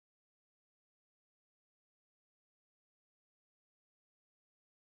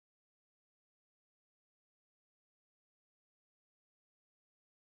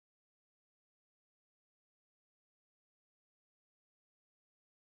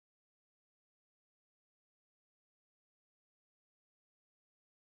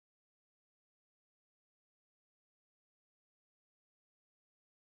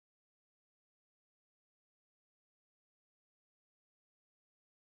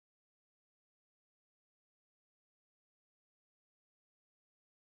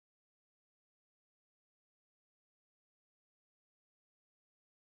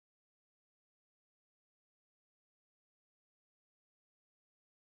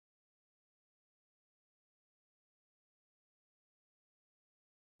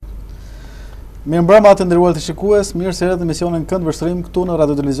Mirëmbrëma të nderuar të shikues, mirë se erdhët në emisionin Kenveshtrim këtu në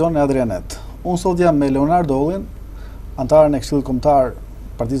Radio Televizionin e Adrianet. Unë sot jam me Leonard Ollin, antarën e Këshillit Kombëtar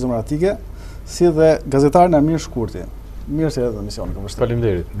Partisë Demokratike, si dhe gazetarin ARMIR SHKURTI. Mirë se erdhët në emisionin Kenveshtrim.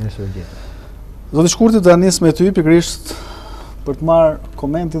 Faleminderit. Mirë se vjen. Zoti SHKURTI, do nis me ty pikërisht për të marrë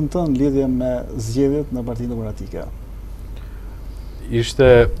komentin tënd në lidhje me zgjedhjet në Partinë Demokratike.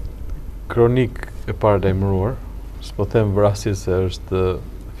 Ishte kronik e paralajmëruar, s'po them vrasje se është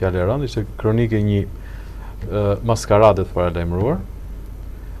fjalë e rëndë, ishte kronik e një maskarade të paralajmëruar.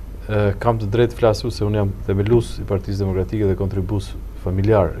 Kam të drejtë flasu se unë jam themelues i Partisë Demokratike dhe kontribues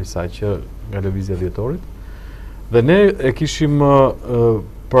familjar i saj që nga lëvizja dhjetorit. Dhe ne e kishim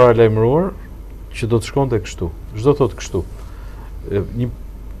paralajmëruar që do të shkonte kështu. Çdo thotë kështu. Një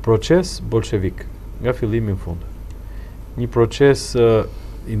proces bolshevik nga fillimi në fund. Një proces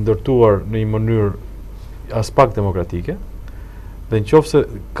i ndërtuar në një mënyrë as pak demokratike, dhe nëse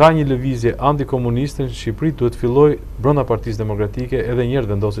ka një lëvizje antikomuniste në Shqipëri, duhet filloj brenda Partisë Demokratike edhe një herë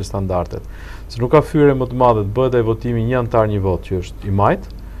vendosë standardet. Se nuk ka fyre më të madhe të bëhet ai votimi një antar një vot që është i majt,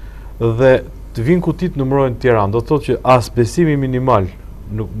 dhe të vinë kutit numërojnë në Tiranë. Do të thotë që as besimi minimal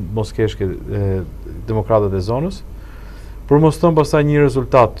nuk mos keshke demokratët e zonës, por mos thon pastaj një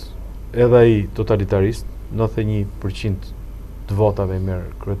rezultat edhe ai totalitarist, 91% të votave i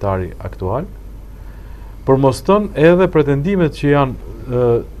merr kryetari aktual. Por mos thënë edhe pretendimet që janë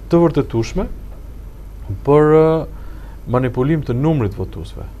të vërtetueshme për manipulim të numrit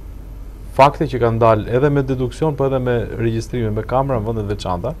votuesve. Fakte që kanë dalë edhe me deduksion, por edhe me regjistrime me kamera në vendet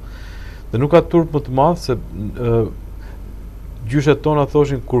veçanta, dhe nuk ka turp më të madh se gjyshet tona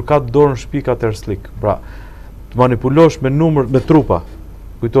thoshin kur ka dorë në shtëpi ka terslik. Pra, të manipulosh me numër, me trupa,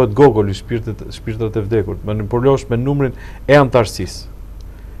 kujtohet Gogoli, shpirtrat e vdekur, të manipulosh me numrin e antarësisë.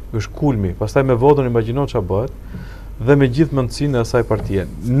 Është kulmi, pastaj me votën imagjino ç'a bëhet dhe me gjithë mendsinë e asaj partie.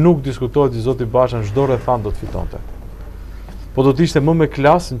 Nuk diskutohet që zoti Basha në çdo rrethant do të fitonte. Po do të ishte më me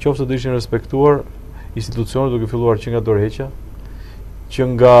klasë nëse do ishin respektuar institucionet, duke filluar që nga dorëheqja, që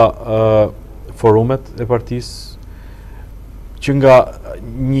nga forumet e partisë, që nga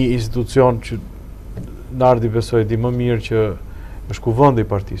një institucion që Nardi besoj di më mirë që është kuvendi i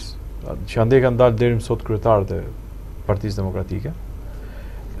partisë, që ande kanë dalë deri më sot kryetarët e Partisë Demokratike,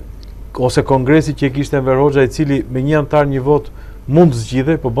 ose kongresi që e kishte Enver Hoxha, i cili me një antar një vot mund të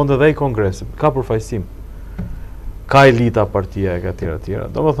zgjidhej, po bënte edhe ai kongres, ka përfaqësim. Ka elita partia e tjera.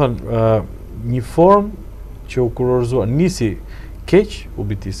 Domethënë, një formë që u kurorëzua, nisi keq, u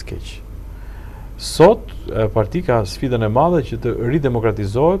bitis keq. Sot partia ka sfidën e madhe që të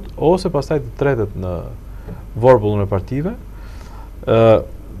ridemokratizohet ose pastaj të tretet në vorbullën e partive.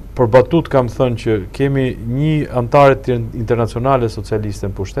 Për batut kam thënë që kemi një antare të internacionale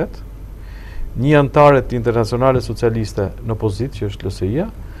socialiste në pushtet, një antare të internacionale socialiste në opozit, që është LSI-a,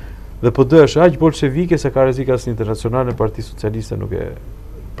 dhe PD është aq bolshevike se ka rrezik as internacionale në Parti Socialiste nuk e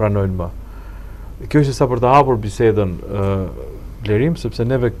pranojnë më. Kjo është sa për të hapur bisedën Blerim, sepse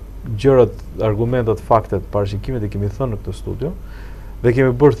neve gjërat, argumentat, faktet, parashikimet e kemi thënë në këtë studio, dhe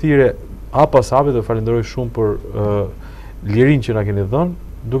kemi bërë thirrje pas hapi, dhe falenderoj shumë për lirinë që na keni dhënë,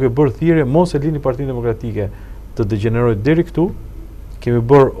 duke bërë thirrje mos e lini Partinë Demokratike të degenerojë deri këtu. Kemi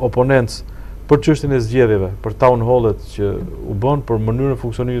bërë oponencë për çështjen e zgjedhjeve, për town hallet që u bën, për mënyrën e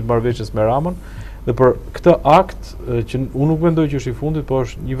funksionimit të marrëveshjes me Ramën, dhe për këtë akt që unë nuk mendoj që është i fundit, por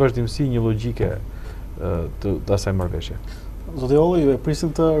është një vazhdimsi, një logjike të asaj marrëveshje. Zoti Olli, ju e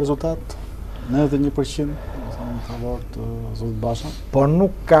prisin të rezultat 91% në favor të zotit Basha? Por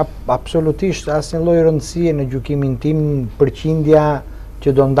nuk ka absolutisht asnjë lloj rëndësie në gjykimin tim përqindja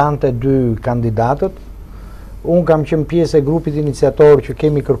që do ndante dy kandidatët. Unë kam qenë pjesë e grupit iniciator që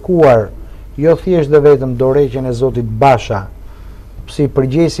kemi kërkuar jo thjesht dhe vetëm dorëheqjen e zotit Basha si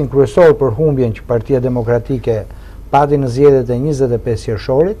përgjegjësin kryesor për humbjen që Partia Demokratike pati në zgjedhjet e 25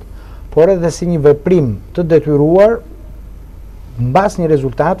 qershorit, por edhe si një veprim të detyruar mbas një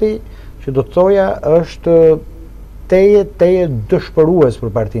rezultati që do të thoja është teje dëshpërues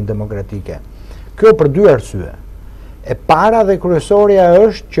për Partinë Demokratike. Kjo për dy arsye. E para dhe kryesorja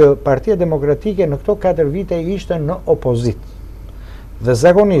është që Partia Demokratike në këto 4 vite ishte në opozit. Dhe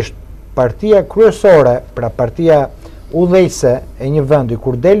zakonisht partia kryesore, pra partia udhëheqëse e një vendi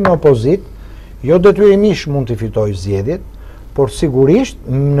kur del në opozit, jo detyrimisht mund të fitojë zgjedhjet, por sigurisht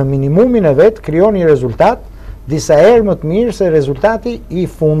në minimumin e vet krijon një rezultat disa herë më të mirë se rezultati i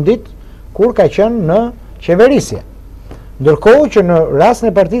fundit kur ka qenë në qeverisje. Ndërkohë që në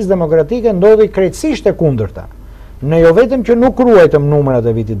rastin e Partisë Demokratike ndodhi krejtësisht e kundërta. Ne jo vetëm që nuk ruajtëm numrat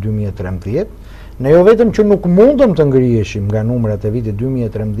e vitit 2013, ne jo vetëm që nuk mundëm të ngriheshim nga numrat e vitit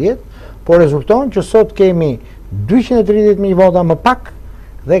 2013, por rezulton që sot kemi 230.000 vota më pak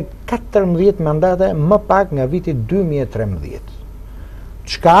dhe 14 mandate më pak nga viti 2013.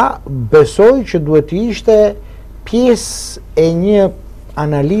 Çka besoj që duhet të ishte pjesë e një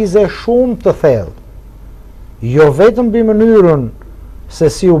analize shumë të thellë. Jo vetëm mbi mënyrën se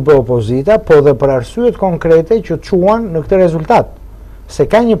si u bë opozita, po dhe për arsyet konkrete që çuan në këtë rezultat. Se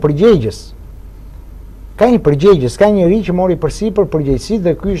ka një përgjegjës. Ka njëri që mori përsipër përgjegjësitë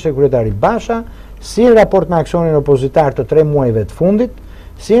dhe ky ishte kryetari Basha, si në raport me aksionin opozitar të 3 muajve të fundit,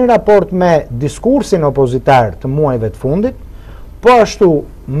 si në raport me diskursin opozitar të muajve të fundit, po ashtu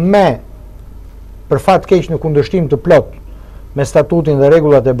me për fat keq në kundërshtim të plot me statutin dhe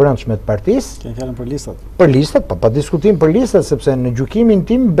rregullat e brendshme të partisë. Kemi fjalën për listat. Për listat, pa diskutim për listat, sepse në gjykimin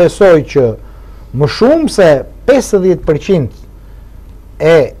tim besoj që më shumë se 50%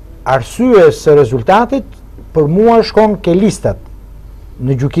 e arsyes së rezultatit për mua shkon ke listat.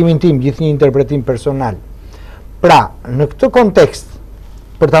 Në gjykimin tim, gjithë një interpretim personal. Pra, në këtë kontekst,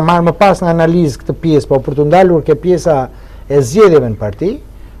 për ta marrë më pas në analizë këtë pjesë, po për të ndalur ke pjesa e zgjedhjeve në parti,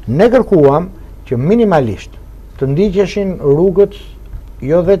 ne kërkuam që minimalisht të ndiqeshin rrugët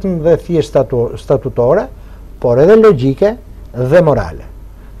jo vetëm dhe thjesht statutore, por edhe logjike dhe morale.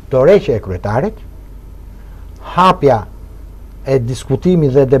 Dorëheqja e kryetarit, hapja e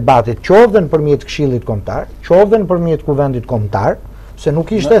diskutimit dhe debatit, qoftë nëpërmjet Këshillit Kombëtar, qoftë nëpërmjet Kuvendit Kombëtar, se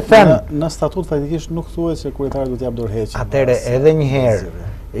nuk ishte thënë. Në statut faktikisht nuk thuhet se kryetari duhet jap dorëheqje. Atëre edhe një herë,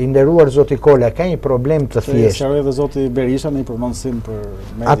 i nderuar zoti Kola, ka një problem të thjeshtë. Sqaroi edhe zoti Berisha në një prononcim për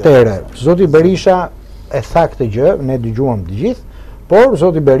media. Atëre, zoti Berisha e tha këtë gjë, ne dëgjuam të gjithë, por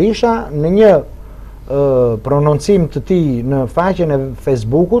zoti Berisha në një prononcim të tij në faqen e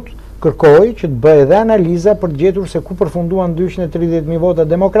Facebookut kërkoi që të bëjë edhe analiza për të gjetur se ku përfunduan 230.000 vota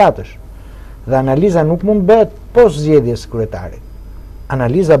demokratësh. Dhe analiza nuk mund bëhet post zgjedhjes së kryetarit.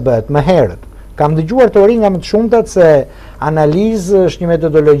 Analiza bëhet më herët. Kam dëgjuar teori nga më të shumtat se analizë është një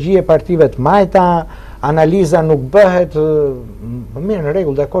metodologji e partive të majta, analiza nuk bëhet, mirë në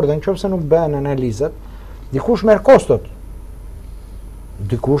rregull, dakord, nëse nuk bëhen analizat, dikush merr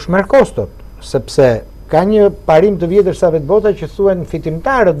kostot. Sepse ka një parim të vjetër sa vetë bota që thuhen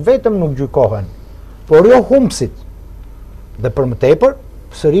fitimtarët vetëm nuk gjykohen, por jo humbësit. Dhe për më tepër,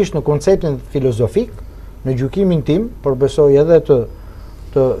 sërish në konceptin filozofik, në gjykimin tim, por besoj edhe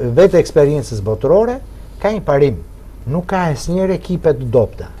të vetë eksperiencës botërore, ka një parim. Nuk ka asnjëherë ekipe të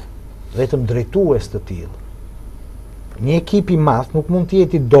dobta, vetëm drejtues të tillë. Një ekip i madh nuk mund të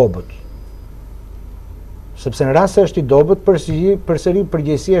jetë i dobët. Sepse në rast se është i dobët, përsëri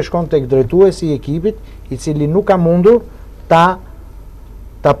përgjegjësia shkon tek drejtuesi i ekipit, i cili nuk ka mundur ta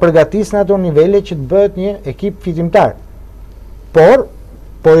përgatisë në ato nivele që të bëhet një ekip fitimtar. Por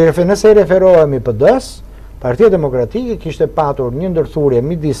nëse referohemi PD-s, Partia Demokratike kishte patur një ndërthurje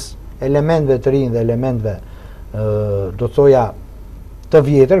midis elementëve të rinj dhe elementëve do të thoja të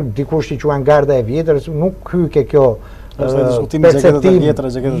vjetër, dikush i quan garda e vjetër, nuk hyke kjo perceptim.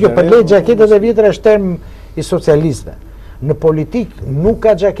 Jo, për le xhaketat e vjetra është term i socialistëve. Në politik nuk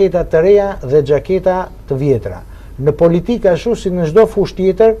ka xhaketa të reja dhe xhaketa të vjetra. Në politik ashtu si në çdo fushë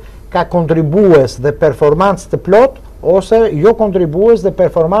tjetër ka kontribues dhe performancë të plot ose jo kontribues dhe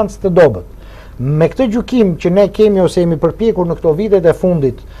performancë të dobët. Me këtë gjykim që ne kemi ose jemi përpjekur në këto vitet e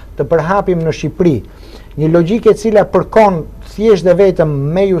fundit të përhapim në Shqipëri, një logjikë e cila përkon thjesht dhe vetëm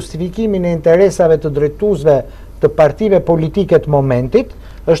me justifikimin e interesave të drejtuesve të partive politike të momentit,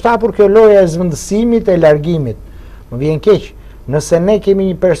 është hapur kjo loja e zvendësimit e largimit. Më vjen keq, nëse ne kemi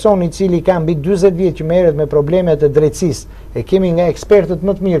një person i cili ka mbi 40 vjet që merret me problemet e drejtësisë, e kemi nga ekspertët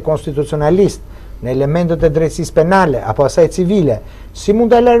më të mirë konstitucionalistë në elementet e drejtësisë penale apo asaj civile, si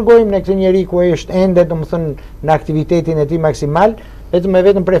mund ta largojmë ne këtë njerëz ku është ende, domethënë, në aktivitetin e tij maksimal,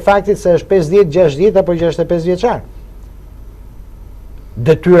 vetëm për faktin se është 50, 60 apo 65 vjeçar.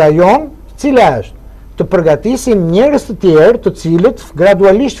 Detyra jon, cila është? Të përgatisim njerëz të tjerë, të cilët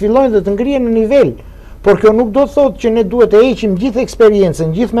gradualisht fillojnë dhe të ngrihen në nivel. Por kjo nuk do të thotë që ne duhet të heqim gjithë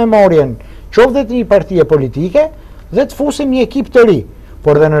eksperiencën, gjithë memorien, qoftë të një partie politike, dhe të fusim një ekip të ri.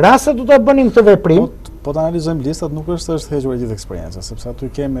 Por dhe në rast se do ta bënim këtë veprim, po të analizojmë listat, nuk është hequr gjithë eksperjenca, sepse aty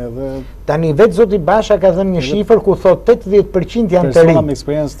kemi edhe tani vetë zoti Basha ka dhënë një shifër ku thotë 80% janë të rinj. Persona me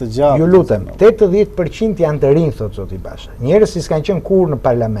eksperiencë të gjatë. Ju lutem, 80% janë të rinj, thotë zoti Basha. Njerëz që s'kan qenë kurrë në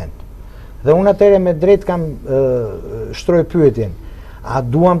parlament. Dhe unë atëherë me drejt kam shtroj pyetjen. A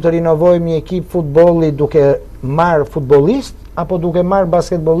duam të rinovojmë një ekip futbolli duke marr futbollist apo duke marr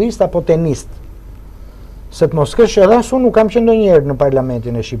basketbollist apo tenist? Se të mos kesh edhe unë nuk kam qenë ndonjëherë në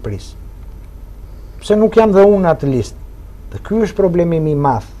parlamentin e Shqipërisë. Pse nuk jam dhe unë atë listë. Dhe ky është problemi më i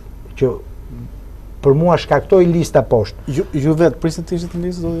madh që për mua shkaktoi lista poshtë. Ju vetë prisni të ishit në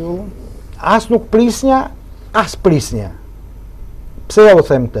listë, zoti Olla? As nuk prisnja, as prisnja. Pse u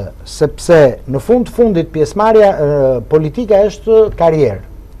them këtë? Sepse në fundit pjesëmarrja politika është karrierë.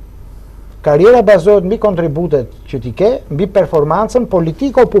 Karriera bazohet mbi kontributet që ti ke, mbi performancën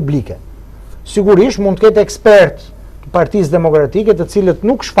politiko-publike. Sigurisht mund të ketë ekspert të Partisë Demokratike të cilët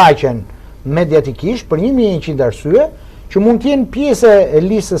nuk shfaqen mediatikisht për 1100 arsye, që mund të jenë pjesë e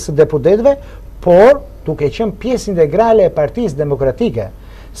listës së deputetëve, por duke qenë pjesë integrale e Partisë Demokratike,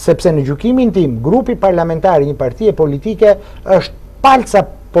 sepse në gjykimin tim, grupi parlamentar i një partie politike është palca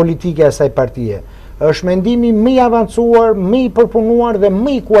politike e asaj partie. Është mendimi më i avancuar, më i përpunuar dhe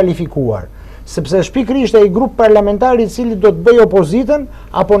më i kualifikuar, sepse është pikërisht ai grup parlamentar i cili do të bëjë opozitën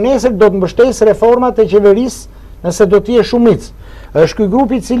apo nesër do të mbështesë reformat e qeverisë nëse do të jetë shumicë. Është ky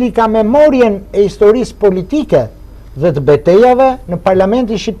grup i cili ka memorien e historisë politike dhe të betejave në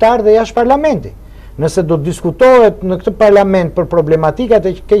parlamentin shqiptar dhe jashtë parlamentit. Nëse do të diskutohet në këtë parlament për problematikat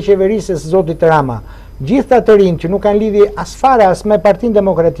e qeverisë së zotit Rama, gjithë të rinj që nuk kanë lidhje as fare as me Partinë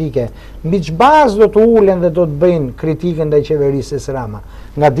Demokratike, mbi ç'bazë do të ulen dhe do të bëjnë kritikën ndaj qeverisë së Rama,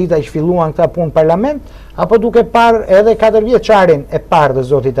 nga dita që filluan këta punë në parlament, apo duke parë edhe 4 vjeçarin e parë të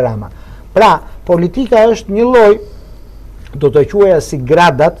zotit Rama. Pra, politika është një lloj, do të quaja si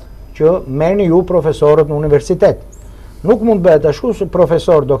gradat që merrni ju profesorët në universitet. Nuk mund bëhet ashtu si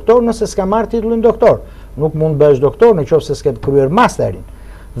profesor doktor nëse s'ka marrë titullin doktor. Nuk mund bëhesh doktor nëse s'ke kryer masterin.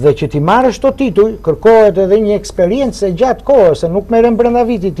 Dhe që ti marrësh këto titull, kërkohet edhe një eksperiencë gjatë kohës, se nuk merren brenda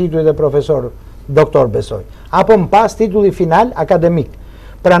vitit titulli dhe profesor doktor besoj. Apo më pas titulli final akademik.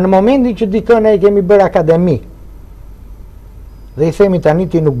 Pra në momentin që dikën e kemi bërë akademik dhe i themi tani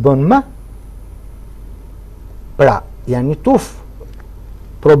ti nuk bën më, pra janë një tuf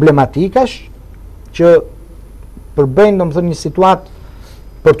problematikash që përbëjnë domethënë një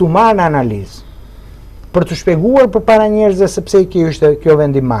situatë për t'u marrë në analizë, për të shpjeguar përpara njerëzve se pse ishte kjo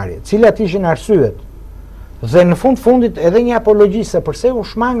vendimarrje, cilat ishin arsyet, dhe në fundit edhe një apologji se përse u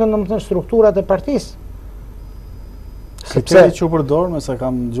shmangën domethënë strukturat e partisë. Kriteri që u përdor, me sa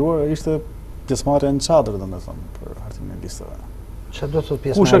kam dëgjuar, ishte pjesëmarrja në çadër, domethënë, për hartimin e listave. Çfarë do të thotë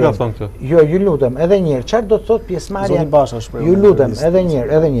pjesëmarrja? Kush e ka thënë këtë? Jo, ju lutem, edhe një herë, çfarë do të thotë pjesëmarrja? Zoti Basha shpreh. Ju lutem, edhe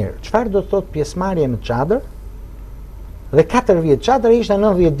një herë. Çfarë do të thotë pjesëmarrja në çadër? Dhe 4 vjet, çadra ishte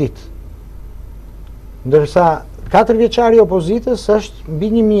 90 ditë. Ndërsa 4 vjeçari i opozitës është mbi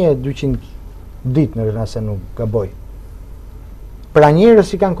 1200 ditë nëse nuk gaboj. Pra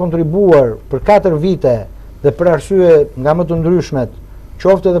njerëz që kanë kontribuar për 4 vite dhe për arsye nga më të ndryshmet,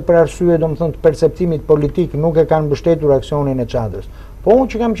 qoftë edhe për arsye domethënë të perceptimit politik, nuk e kanë mbështetur aksionin e çadrës. Po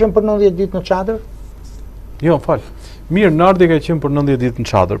unë që kam qenë për 90 ditë në çadër? Jo, fal. Mirë, Nardi ka qenë për 90 ditë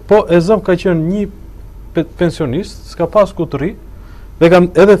në çadër, po e zëm ka qenë një pensionist, s'ka pas ku të rri, dhe kanë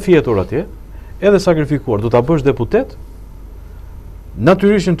edhe fjetur atje, edhe sakrifikuar. Do ta bësh deputet?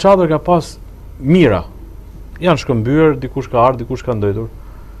 Natyrisht në çadër ka pas mira. Janë shkëmbyer, dikush ka ardhur, dikush ka ndëjtur.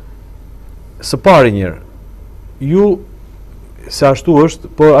 Së pari njërë, ju se ashtu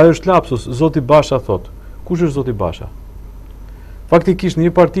është, por ajo është lapsus, Zoti Basha thot. Kush është Zoti Basha? Faktikisht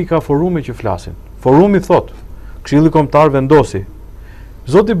një parti ka forume që flasin. Forumi thot, Këshilli Kombëtar vendosi.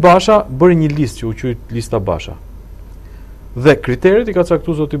 Zoti Basha bëri një listë që u quajt lista Basha. Dhe kriteret i ka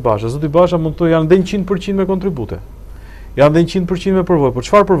caktuar Zoti Basha. Zoti Basha mund të janë dhe 100% me kontribute. Janë dhe 100% me përvojë. Por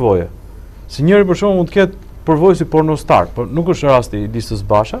çfarë përvoje? Si njëri për shkakun mund të ketë përvojë si pornostar, por nuk është rasti i listës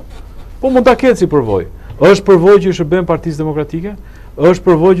Basha, po mund ta ketë si përvojë. Është përvojë që i shërben Partisë Demokratike, është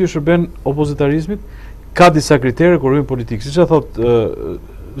përvojë që i shërben opozitarizmit, ka disa kritere kur hyn politikë. Siç e thot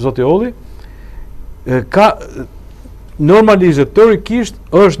Zoti Olli, ka normalisht teorikisht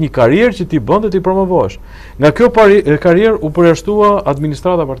është një karrierë që ti bën dhe ti promovohesh. Nga kjo karrierë u përjashtua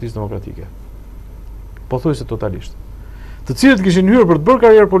administrata e Partisë Demokratike. Pothuajse totalisht. Të cilët kishin hyrë për të bërë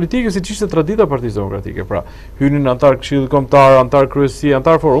karrierë politike siç ishte tradita e Partisë Demokratike. Pra, hynin antar Këshillit Kombëtar, antar kryesi,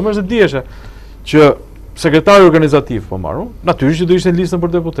 antar forume, dhe dihesh që sekretari organizativ po marrun, natyrisht që do ishte në listën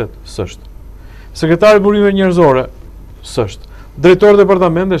për deputet, s'është. Sekretari i burimeve njerëzore, s'është. Drejtori i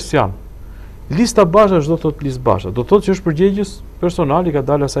departamenteve s'janë. Lista Basha do të thotë listë Basha, do të thotë që është përgjegjës personal i ka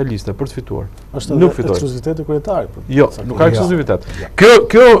dalë asaj liste për të fituar. Nuk fitoi. Ekskluzivitet i kryetarit. Jo, nuk ka ekskluzivitet.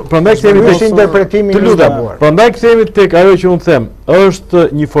 Kjo prandaj kthehemi tek interpretimi i gabuar. Prandaj kthehemi tek ajo që unë them, është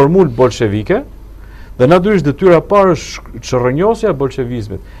një formulë bolshevike dhe natyrisht detyra e parë është çrrënjosja e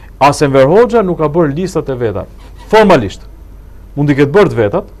bolshevizmit. Enver Hoxha nuk ka bërë listat e veta. Formalisht. Mund i ketë bërë të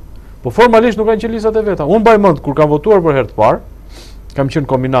vetat, po formalisht nuk kanë qenë listat e veta. Unë mbaj mend kur kanë votuar për herë të parë, kam qenë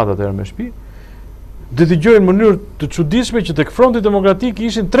kombinat atëherë me shtëpi, dhe dëgjoj në mënyrë të çuditshme që tek Fronti Demokratik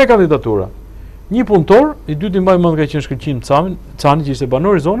ishin 3 kandidatura. Një punëtor, i dyti mbaj mend ka qenë Shkëlqim Cani që ishte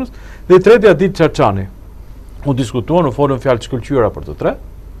banor i zonës, dhe i treti Adit Çarçani. U diskutuan, u folën fjalë të shkëlqyera për të tre.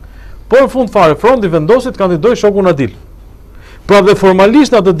 Po në fund fare Fronti vendosi të kandidojë shokun Adil. Pra dhe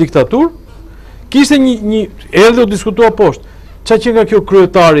formalisht në atë diktatur, kishte një erdhe u diskutua poshtë. Qa që nga kjo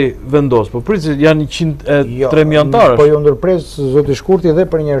kryetari vendos? Po pritë janë 103 antarësh. Po ju ndërpres zoti Shkurti dhe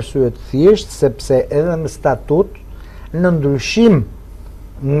për një arsye të thjeshtë, sepse edhe në statut, në ndryshim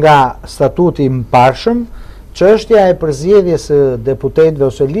nga statuti i mparshëm, çështja e përzgjedhjes së deputetëve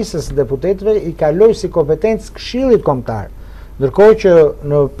ose listës së deputetëve i kaloi si kompetencë Këshillit Kombëtar. Ndërkohë që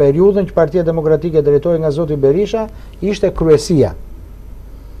në periudhën që Partia Demokratike drejtohej nga zoti Berisha, ishte kryesia.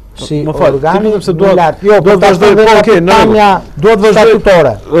 Si organi duhet vazhdoj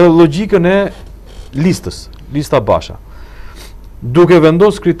logjikën e listës, lista Basha. Duke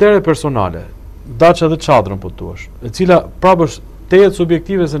vendos kritere personale, Daça dhe Çadrën po thuash, e cila prapë është tejet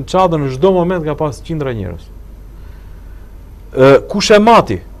subjektive se në Çadrën në çdo moment ka pas qindra njerëz. Kush e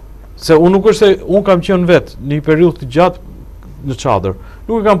mati? Se unë nuk është se unë kam qenë vetë një periudhë të gjatë në Çadër.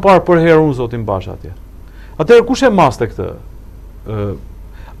 Nuk e kam parë për herë unë zotin Basha atje. Atëherë kush e maste këtë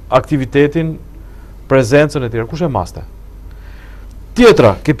aktivitetin, prezencën e tjera, kush e maste?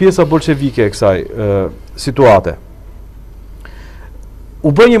 Tjetra, ke pjesa bolshevike e kësaj situate.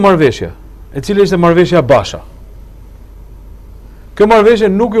 U bë një marrëveshje, e cila ishte marrëveshja Basha. Kjo marrëveshje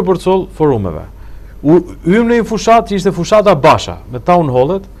nuk ju përcoll forumeve. Hym në një fushat që ishte fushata Basha, me town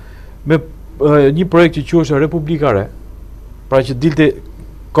hallet, me një projekt që quhej Republika Re, pra që dilte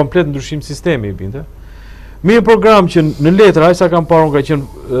komplet ndryshim sistemi i binte. Me një program që në letra, sa kam parë unë ka qenë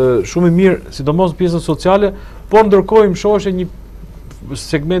shumë i mirë, sidomos pjesën sociale, por ndërkohë më shoheshe një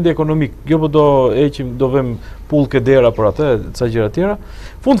segmenti ekonomik. Jo po do heqim, do vëm pull kedera për atë, ca gjëra tjera.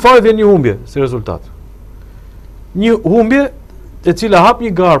 Fund fare vjen një humbje si rezultat. Një humbje e cila hap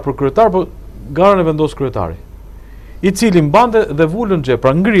një garë për kryetar, por garën e vendos kryetari, i cili mbante dhe vulën xhep.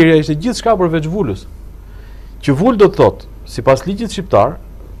 Pra ngrirja ishte gjithçka përveç vulës. Që vulë do të thotë, sipas ligjit shqiptar,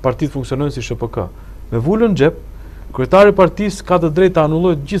 partitë funksionojnë si SHPK. Me vulën xhep, kryetari i partisë ka të drejtë të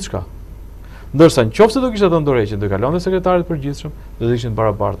anullojë gjithçka. Ndërsa nëse do kishte të ndorëheqën, do kalonte sekretarit përgjithshëm, do të ishin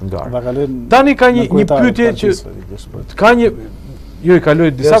barabartë në garë. Tani ka një pyetje që ka një i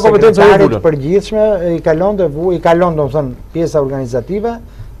kaloi disa kompetenca e vulën. Përgjithshme i kalon domethënë pjesa organizative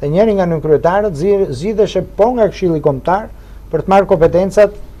dhe njëri nga nënkryetarët zgjidheshë po nga Këshilli Kombëtar për të marrë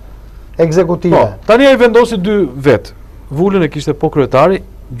kompetencat ekzekutive. Po, tani ai vendosi dy vet. Vulën e kishte po kryetari,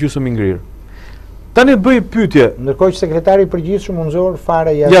 gjysmë i ngrirë. Tani bëj pyetje. Ndërkohë që sekretari i përgjithshëm u nxor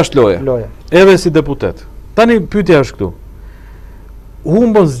fare jashtë loje. Edhe si deputet. Tani pyetja është këtu.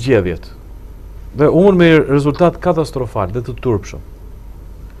 Humbën zgjedhjet. Dhe humbën me rezultat katastrofal dhe të turpshëm.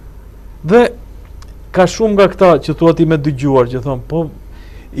 Dhe ka shumë nga këta që thuat i me dëgjuar, që thonë, po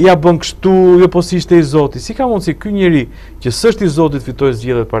ja bën kështu, jo po si ishte i Zoti. Si ka mundsi ky njeri që s'është i Zotit fitoi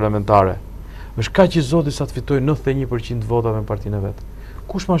zgjedhjet parlamentare? Është kaq i Zotit sa të fitoi 91% votave në partinë e vet.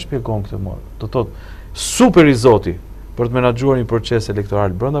 Kush ma shpjegon këtë më? Do thotë, super i Zoti për të menaxhuar një proces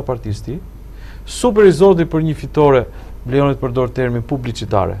elektoral brenda partisë tij, super i Zoti për një fitore, Leonit përdor termin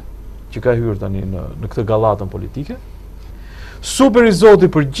publicitare, që ka hyrë tani në këtë gallatën politike. Super i Zoti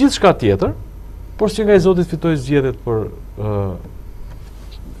për gjithçka tjetër, por që nga i Zotit fitoi zgjedhjet për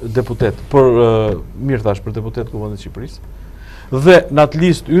deputet, për mirë thash, për deputet Kuvendit të Shqipërisë. Dhe në atë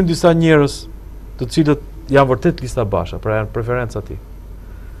listë hyn disa njerëz, të cilët janë vërtet lista Basha, pra janë preferenca ti.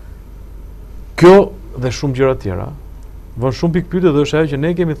 Kjo dhe shumë gjëra tjera vën shumë pikë pyetje dhe është ajo që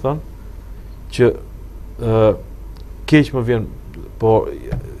ne kemi thënë që keq më vjen, po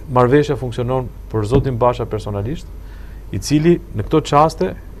marrëveshja funksionon për zotin Basha personalisht, i cili në këto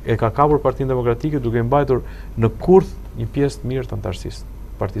çaste e ka kapur Partinë Demokratike duke mbajtur në kurth një pjesë të mirë të antarësisë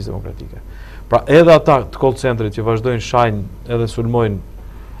Partisë Demokratike. Pra edhe ata të call centrit që vazhdojnë shajnë edhe sulmojnë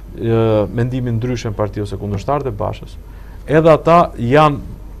mendimin ndryshe në parti ose kundërshtarët e Bashës, edhe ata janë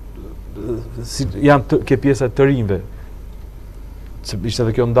ke pjesa të rinjve. Ishte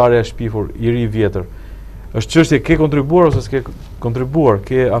edhe kjo ndarja e shpifur i ri vjetër. Është çështje ke kontribuar ose s'ke kontribuar,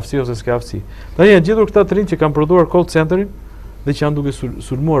 ke aftësi ose s'ke aftësi. Tani janë gjetur këta të rinj që kanë prodhuar call centerin dhe që janë duke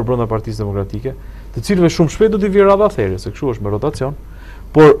sulmuar brenda Partisë Demokratike, të cilëve shumë shpejt do t'i vijë radha theri, se kështu është me rotacion.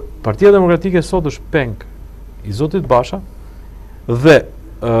 Por Partia Demokratike sot është peng i zotit Basha dhe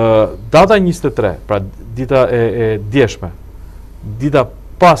data 23, pra dita e djeshme, dita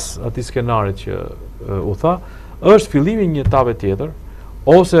pas atij skenarit që u tha, është fillimi një etape tjetër,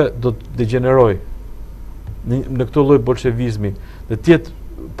 ose do të degeneroj në këtë lloj bolshevizmi, dhe tjetë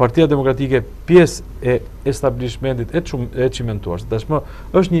Partia Demokratike pjesë e establishmentit e çimentuar. Tashmë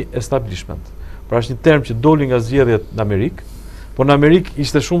është një establishment. Pra është një term që doli nga zgjedhjet në Amerikë, por në Amerikë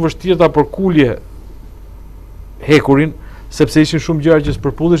ishte shumë vështirë ta përkulje hekurin, sepse ishin shumë gjëra që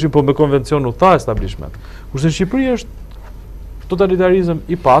s'përpulleshin, po me konvencion u tha establishment. Kurse në Shqipëri është totalitarizëm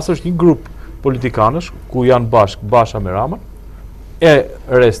i pasër, është një grup politikanësh, ku janë bashkë Basha me Ramën, e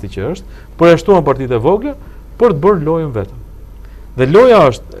resti që është, përjashtuan partitë e vogla për të bërë lojën vetëm. Dhe loja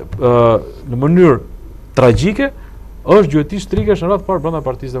është në mënyrë tragjike, është gjuetisht trikesh në radhë parë brenda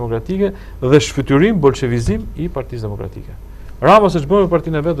Partisë Demokratike dhe shfytyrim, bolshevizim i Partisë Demokratike. Rama se ç'bën me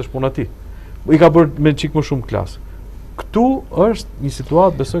partinë e vet është puna e tij. I ka bërë me çik më shumë klasë. Këtu është një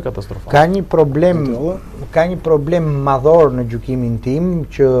situatë besoj katastrofale. Ka një problem madhor në gjykimin tim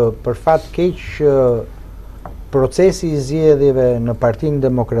që për fat keq procesi i zgjedhjeve në Partinë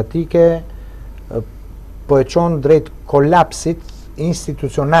Demokratike po e çon drejt kolapsit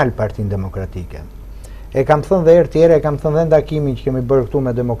institucional Partinë Demokratike. E kam thënë dhe herë tjera, e kam thënë dhe në takimin që kemi bërë këtu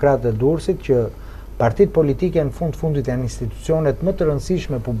me demokratët e Durrësit që partitë politike në fundit janë institucionet më të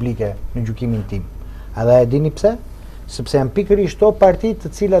rëndësishme publike në gjykimin tim. A dhe e dini pse? Sepse janë pikërisht to partitë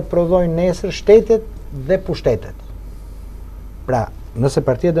të cilat prodhojnë nesër shtetet dhe pushtetet. Pra, nëse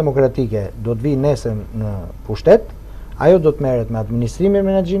Partia Demokratike do të vijë nesër në pushtet, ajo do të merret me administrimin e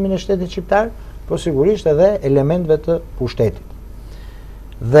menaxhimin e shtetit shqiptar, po sigurisht edhe elementëve të pushtetit.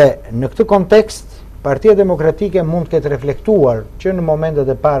 Dhe në këtë kontekst Partia Demokratike mund të ketë reflektuar që në momentet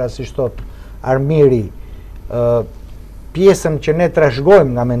e para, si thot Armiri, pjesën që ne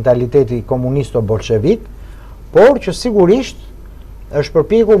trashëgojmë nga mentaliteti komunisto-bolshevik, por që sigurisht është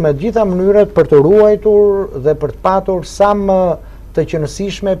përpjekur me gjitha mënyrat për të ruajtur dhe për të patur sa më të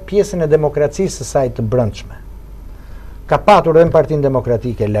qëndrueshme pjesën e demokracisë së saj të brendshme. Ka patur edhe në Partinë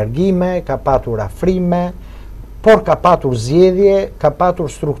Demokratike largime, ka patur afrime, por ka patur zgjedhje, ka patur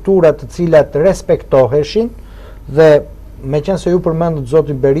struktura të cilat respektoheshin dhe meqense ju përmendët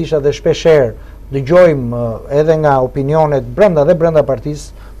zoti Berisha dhe shpeshherë dëgjojmë edhe nga opinionet brenda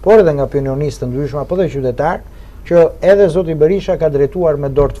partisë, por edhe nga opinionistë të ndryshëm apo dhe qytetar, që edhe zoti Berisha ka drejtuar me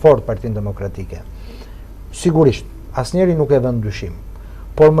dorë të fortë Partinë Demokratike. Sigurisht, asnjëri nuk e vën dyshim,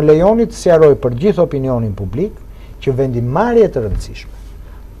 por më lejoni të sqaroj për gjithë opinionin publik që vendimarrje të rëndësishme,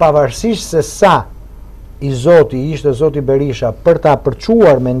 pavarësisht se sa ishte zoti Berisha për ta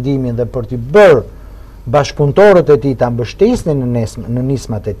përçuar mendimin dhe për t'i bërë bashkëpunëtorët e tij ta mbështesnin në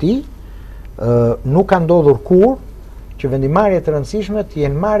nismat e tij, nuk ka ndodhur kurrë që vendimarrjet të rëndësishme të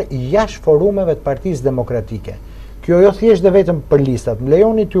jenë marrë jashtë forumeve të Partisë Demokratike. Kjo jo thjesht dhe vetëm për listat. Më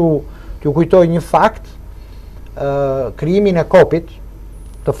lejoni t'ju kujtoj një fakt, krijimin e kopit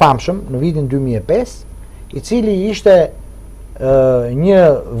të famshëm në vitin 2005, i cili ishte një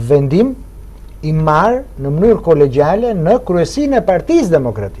vendim i marrë në mënyrë kolegjiale në kryesinë e Partisë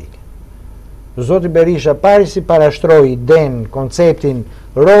Demokratike. Zoti Berisha pari si parashtroi idenë, konceptin,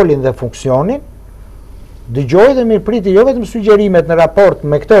 rolin dhe funksionin, dëgjoi dhe mirëpriti jo vetëm sugjerimet në raport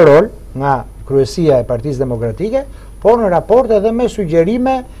me këtë rol nga kryesia e Partisë Demokratike, por në raport edhe me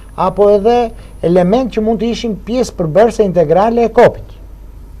sugjerime apo edhe element që mund të ishin pjesë përbërëse integrale e kopit.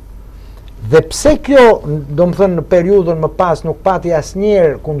 Dhe pse kjo, do më thënë, në periudhën më pas nuk pati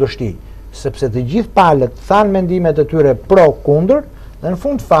asnjëherë kundërshti, sepse të gjithë palët thanë mendimet e tyre pro-kundër, dhe në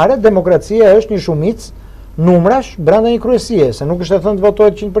fund fare demokracia është një shumicë numrash brenda një kryesie, se nuk është e thënë të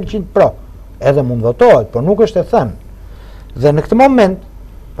votohet 100% pro, edhe mund votohet, por nuk është e thënë. Dhe në këtë moment,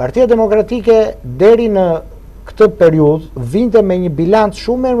 Partia Demokratike deri në këtë periudhë vinte me një bilanc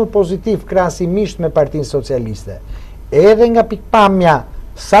shumë më pozitiv krahasimisht me Partinë Socialiste, edhe nga pikpamja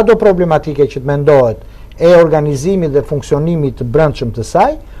sa do problematike që të mendohet e organizimit dhe funksionimit të brendshëm të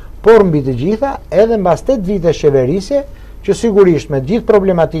saj, por mbi të gjitha edhe mbas 8 vite qeverisje, që sigurisht me gjithë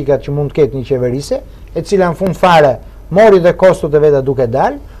problematikat që mund të ketë një qeverisje, e cila në fund fare mori dhe kostot e veta duke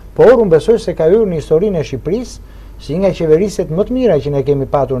dalë, por unë besoj se ka hyrë në historinë e Shqipërisë si nga qeverisjet më të mira që ne kemi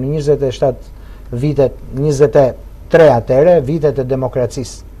patur në 27 vitet, 23 atëre, vitet e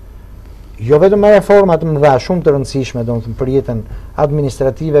demokracisë. Jo vetëm me reformat më dha shumë të rëndësishme për jetën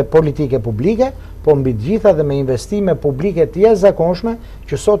administrative, politike, publike, po mbi të gjitha dhe me investime publike të jashtëzakonshme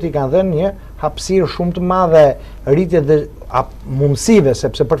që sot i kanë dhënë një hapësirë shumë të madhe rritje dhe mundësive,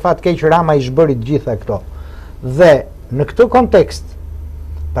 sepse për fat keq Rama i zhbëri të gjitha këto. Dhe në këtë kontekst,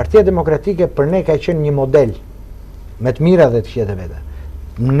 Partia Demokratike për ne ka qenë një model me të mira dhe të këqija vete.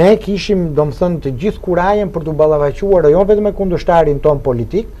 Ne kishim, domethënë, të gjithë kurajen për të ballavaquar jo vetëm me kundërshtarin ton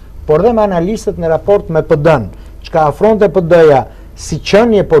politik, por dhe me analistët në raport me PD-n, çka afronte PD-ja si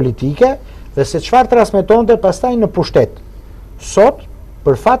qenie politike dhe se çfarë transmetonte pastaj në pushtet. Sot,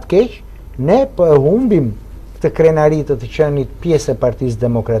 për fat keq, ne po e humbim këtë krenari të qenit pjesë e Partisë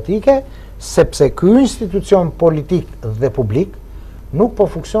Demokratike, sepse ky institucion politik dhe publik nuk po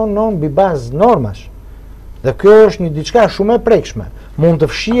funksionon mbi bazë normash. Dhe kjo është një diçka shumë e prekshme. Mund të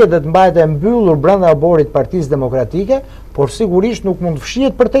fshihet dhe të mbahet e mbyllur brenda oborit Partisë Demokratike, por sigurisht nuk mund të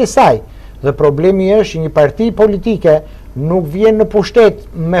fshihet përtej saj. Dhe problemi është që një parti politike nuk vjen në pushtet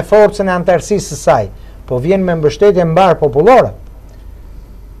me forcën e antarësisë së saj, po vjen me mbështetje mbar popullore.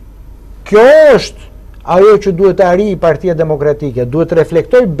 kjo është ajo që duhet të arrijë Partia Demokratike, duhet të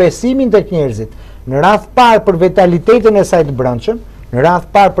reflektoj besimin tek njerëzit, në radh parë për vitalitetin e saj të brendshëm, në radh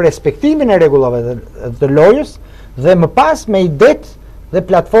parë për respektimin e rregullave të lojës, dhe më pas me idet dhe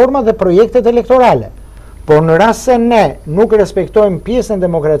platforma dhe projektet elektorale. Por në rast se ne nuk respektojmë pjesën e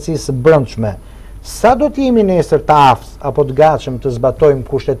demokracisë së brendshme, sa do të jemi nesër të aftë apo të gatshëm të zbatojmë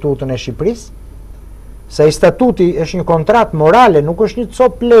Kushtetutën e Shqipërisë? Se i statuti është një kontratë morale, nuk është një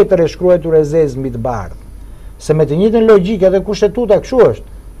cop letër e shkruar e zezë mbi të bardhë. Se me të njëjtën logjikë edhe Kushtetuta kështu është.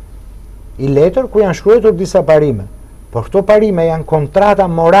 I letër ku janë shkruar disa parime. Por këto parime janë kontrata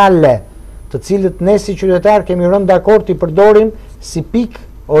morale, të cilët ne si qytetar kemi rënë dakord t'i përdorim si pikë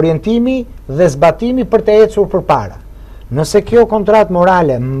orientimi dhe zbatimi për të ecur përpara. Nëse kjo kontratë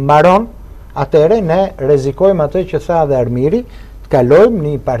morale mbaron, atëherë ne rrezikojmë atë që tha dhe Armiri, të kalojmë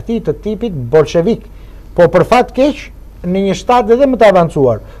në një parti të tipit bolshevik, po për fat keq në një shtat edhe më të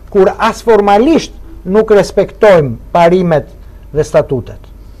avancuar, kur as formalisht nuk respektojmë parimet dhe statutet.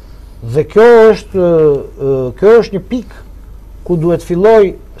 Dhe kjo është një pikë ku duhet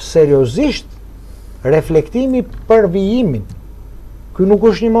filloj seriozisht reflektimi për vijimin. Ky nuk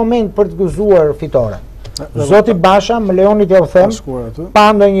është një moment për të gëzuar fitoren. Zoti Basha, më lejonit ja u them,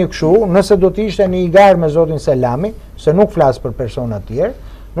 pa ndonjë kështu, nëse do të ishte në igar me zotin Selami, se nuk flas për persona të tjerë,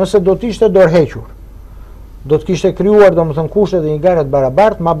 nëse do të ishte dorëhequr, do të kishte krijuar domethënë kushtet e një gare të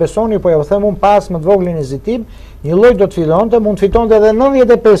barabartë, ma besoni, po ja u them unë pas më të voglin hezitim, një lloj do të fillonte, mund të fitonte edhe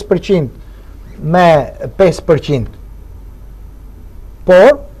 95% me 5%.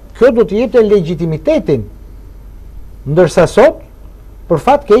 Por kjo do të jepte legitimitetin, ndërsa sot për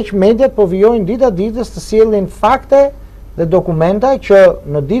fat keq mediat po vijojnë dita ditës të sjellin fakte dhe dokumenta që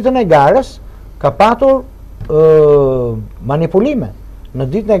në ditën e garës ka patur manipulime. Në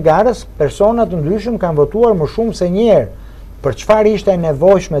ditën e garës persona të ndryshëm kanë votuar më shumë se një herë. Për çfarë ishte e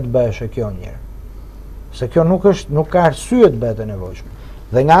nevojshme të bëhej kjo një herë? Se kjo nuk ka arsye të bëhet e nevojshme.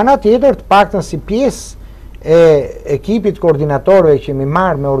 Dhe nga ana tjetër, të paktën si pjesë e ekipit koordinatorëve që mi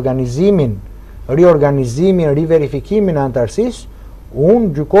marr me organizimin, riorganizimin, riverifikimin e antarësisë,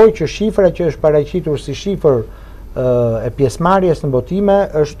 unë gjykoj që shifra që është paraqitur si shifër e pjesëmarrjes në votime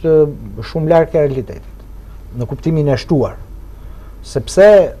është shumë larg e realitetit, në kuptimin e shtuar. Sepse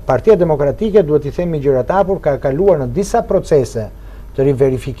Partia Demokratike, duhet i themi gjëratapur, ka kaluar në disa procese të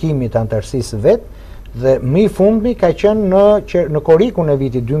riverifikimit të antarësisë vet, dhe më i fundmi ka qenë në korrikun e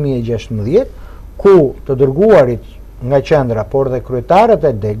vitit 2016, ku të dërguarit nga qendra, por dhe kryetarët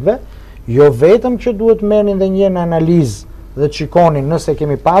e degëve, jo vetëm që duhet merrnin dhe një analizë dhe të shikonin nëse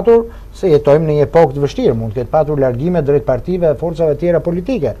kemi patur, se jetojmë në një epokë të vështirë, mund të ketë patur largime drejt partive e forcave tjera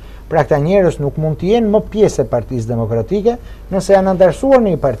politike. Pra këta njerëz nuk mund të jenë më pjesë e Partisë Demokratike nëse janë antarësuar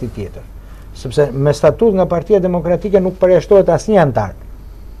në një parti tjetër. Sepse me statut nga Partia Demokratike nuk përjashtohet asnjë antar.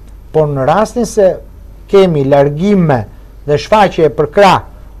 Por në rastin se kemi largime dhe shfaqje për krah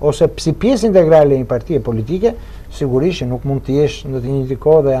ose si pjesë integrale e një partie politike, sigurisht nuk mund të jesh në të njëjtin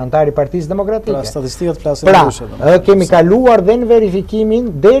kohë dhe antar i Partisë Demokratike. Pra statistikat flasin ndryshe. Pra, kemi kaluar dhe në verifikimin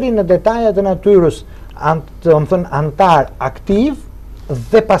deri në detajet e natyrës, domethënë antar aktiv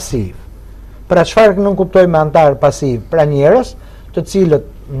dhe pasiv. Pra çfarë nuk kuptojmë me antar pasiv? Pra njerëz të cilët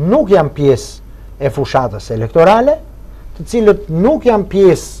nuk janë pjesë e fushatës elektorale, të cilët nuk janë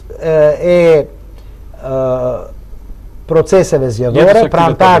pjesë e proceseve zgjedhore, pra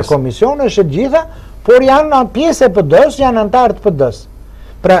antar komisionesh e gjitha, por janë pjesë e PD-s, janë antar të PD-s.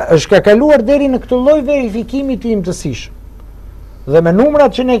 Pra është ka kaluar deri në këtë lloj verifikimi të imtësishëm. Dhe me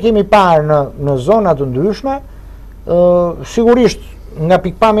numrat që ne kemi parë në zona të ndryshme, sigurisht nga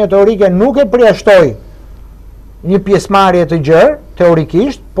pikpamja teorike nuk e përjashtoi një pjesëmarrje të gjerë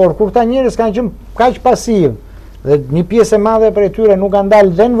teorikisht, por kur ta njerëz kanë qenë kaq pasiv dhe një pjesë e madhe prej tyre nuk kanë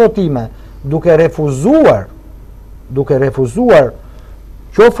dalë dhe në votime, duke refuzuar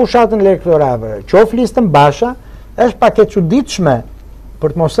qoftë fushatën elektorale, qoftë listën Basha, është pak e çuditshme,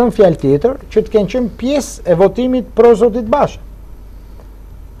 për të mos thënë fjalë tjetër, që të kenë qenë pjesë e votimit pro zotit Basha.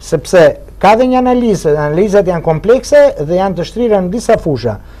 Sepse ka dhe një analizat janë komplekse dhe janë të shtrira në disa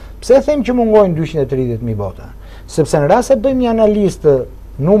fusha. Pse them që mungojnë 230.000 vota? Sepse në rast se bëjmë një analizë të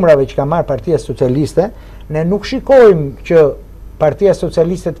numrave që ka marrë Partia Socialiste, ne nuk shikojmë që Partia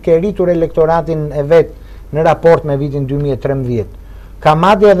Socialiste të rritur elektoratin e vet në raport me vitin 2013. Ka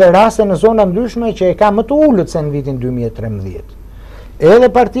madje edhe raste në zona ndryshme që e ka më të ulët se në vitin 2013. Edhe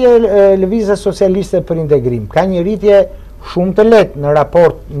Partia Lëvizjes Socialiste për Integrim ka një rritje shumë të lehtë në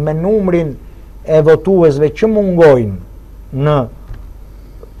raport me numrin e votuesve që mungojnë në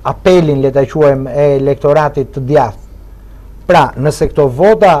apelin, le ta quajmë, e elektoratit të djathtë. Pra, nëse këto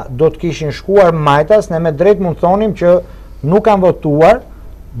vota do të kishin shkuar majtas, ne me drejt mund thonim që nuk kanë votuar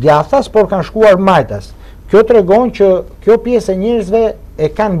djathtas, por kanë shkuar majtas. Kjo tregon që kjo pjesë e njerëzve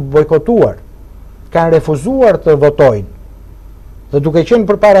e kanë bojkotuar, kanë refuzuar të votojnë. Dhe duke qenë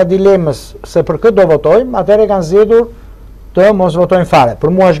përpara dilemës se për këtë do votojmë, atëherë kanë zgjedhur të mos votojnë fare.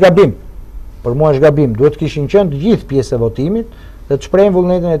 Për mua është gabim. Për mua është gabim. Duhet kishin qenë të gjithë pjesë e votimit dhe të shprehin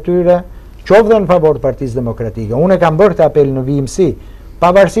vullnetin e tyre, qoftë në favor të Partisë Demokratike. Unë e kam bërë këtë apel në vijimsi,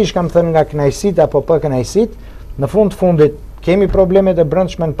 pavarësisht kam thënë nga kënaqësitë apo pa kënaqësitë, në fund të fundit kemi problemet e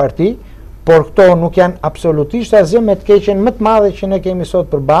brendshme në parti, por këto nuk janë absolutisht asgjë me të keqen më të madhe që ne kemi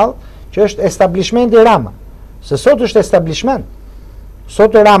sot përballë, që është establishmenti Rama. Se sot është establishment.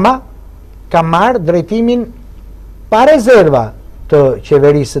 Sot Rama ka marrë drejtimin pa rezerva të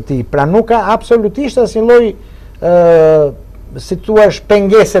qeverisë së tij, pra nuk ka absolutisht asnjë lloj si thua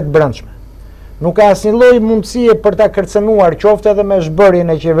pengesë të brendshme. Nuk ka asnjë lloj mundësie për ta kërcënuar qoftë edhe me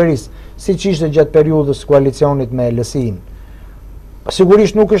zhbërjen e qeverisë, siç ishte gjatë periudhës koalicionit me LSI-n.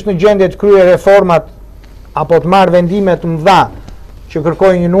 Sigurisht nuk është në gjendje të kryejë reformat apo të marrë vendime të mëdha që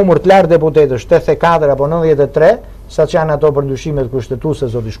kërkojnë një numër të lartë deputetësh, 84 apo 93, saqë janë ato për ndryshimet kushtetuese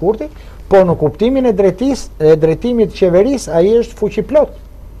zoti Shkurti, po në kuptimin e drejtimit të qeverisë ai është fuqi plot.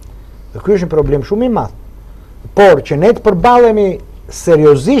 Dhe ky është një problem shumë i madh. Por që ne të përballemi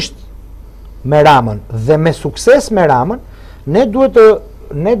seriozisht me Ramën dhe me sukses me Ramën, ne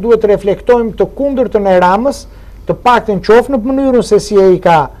duhet të reflektojmë të kundërtën e Ramës, të paktën qoftë në mënyrën se si ai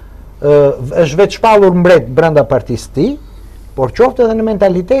ka është vetë shpallur mbret brenda partisë së tij, por qoftë edhe në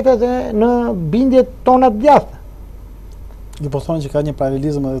mentalitetet e në bindjet tona të djathta. Ju po thonë që ka një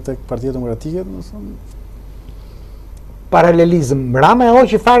paralelizëm edhe tek Partia Demokratike, domethënë paralelizëm. Rama e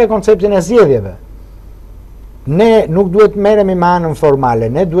hoqi fare konceptin e zgjedhjeve. Ne nuk duhet merremi me anën formale,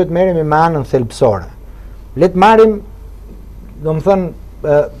 ne duhet merremi me anën thelbësore. Le të marrim, domethënë,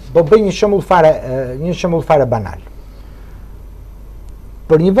 po bëj një shembull fare banal.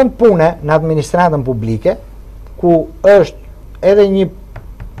 Për një vend pune në administratën publike, ku është edhe një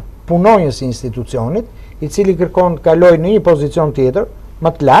punonjës i institucionit, i cili kërkon të kalojë në një pozicion tjetër, më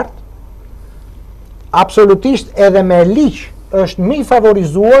të lartë, absolutisht edhe me ligj është më i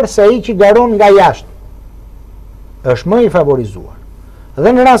favorizuar se ai që garon nga jashtë. Është më i favorizuar.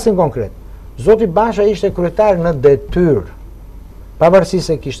 Dhe në rastin konkret, zoti Basha ishte kryetar në detyrë, pavarësisht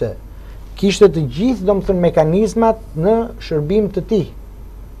se kishte të gjithë domethënë mekanizmat në shërbim të tij.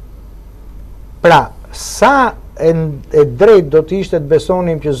 Pra, sa e drejt do të ishte të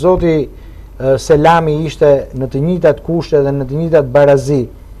besonim që zoti Selami ishte në të njëjtat kushte dhe në të njëjtat barazi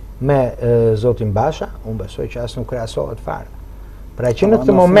me zotin Basha, unë besoj që as nuk krahasohet fare. Pra që në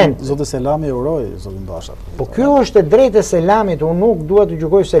këtë moment zoti Selami uroi zotin Basha. Po kjo është e drejtë e Selamit, unë nuk dua të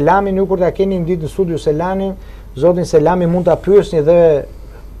gjykoj Selamin, ju kur ta keni në ditë në studio Selamin, zotin Selami mund ta pyesni dhe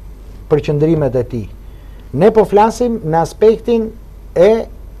për qëndrimet e tij. Ne po flasim në aspektin e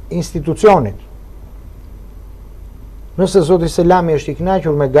institucionit. Nëse zoti Selami është i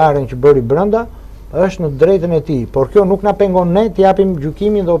kënaqur me garën që bëri brenda, është në drejtën e tij, por kjo nuk na pengon ne të japim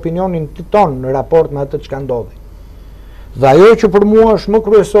gjykimin dhe opinionin ton në raport me atë çka ndodhi. Dhe ajo që për mua është më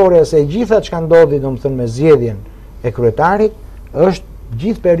kryesore se e gjitha çka ndodhi, domethënë me zgjedhjen e kryetarit, është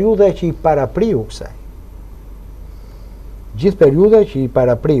gjithë periudha që i parapriu kësaj. Gjithë periudha që i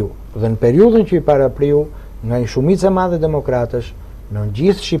parapriu, dhe në periudhën që i parapriu, nga një shumicë e madhe demokratësh në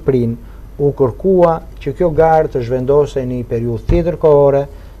gjithë Shqipërinë, u kërkua që kjo garë të zhvendose në një periudhë tjetër kohore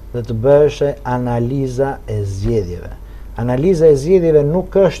dhe të bëshe analiza e zgjedhjeve. Analiza e zgjedhjeve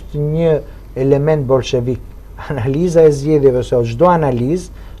nuk është një element bolshevik. Analiza e zgjedhjeve, ose çdo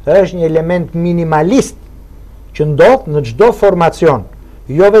analizë, është një element minimalist që ndodh në çdo formacion,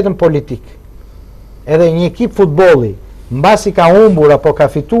 jo vetëm politik. Edhe një ekip futbolli, mbasi ka humbur apo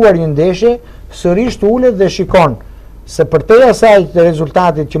ka fituar një ndeshje, sërish të ulet dhe shikon se përtej asaj të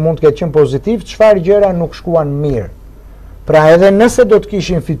rezultatit që mund të ketë qenë pozitiv, çfarë gjëra nuk shkuan mirë. Pra edhe nëse do të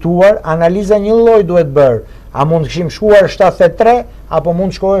kishin fituar, analiza një lloj duhet bërë. A mund të kishim shkuar 73 apo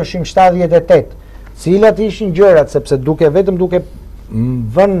mund të shkoheshim 78? Cilat ishin gjërat, sepse vetëm duke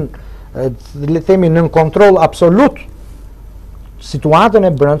vënë, le të themi, nën kontroll absolut situatën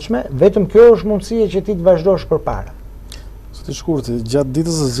e brendshme, vetëm kjo është mundësia që ti të vazhdosh përpara. Zoti Shkurti, gjatë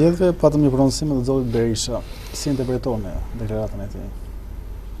ditës së zgjedhjeve patëm një prononcim të zotit Berisha. Si interpretoni deklaratën e tij?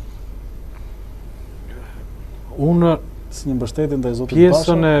 Unë si një mbështetje ndaj zotit Basha.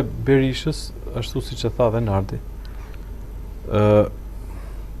 Pjesën e Berishës, ashtu siç e tha dhe Nardi,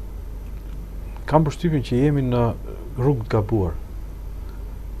 kam përshtypjen që jemi në rrugë të gabuar.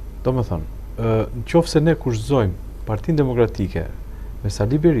 Domethënë, nëse ne kushtojmë Partinë Demokratike me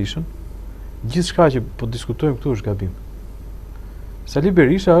Sali Berishën, gjithçka që po diskutojmë këtu është gabim. Sali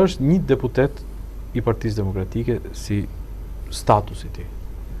Berisha është një deputet i Partisë Demokratike si statusi i tij.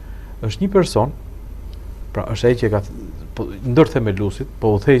 është një person, pra është ai që ka ndër themelusit,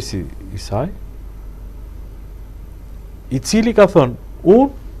 po udhëheqësi i saj, i cili ka thënë, unë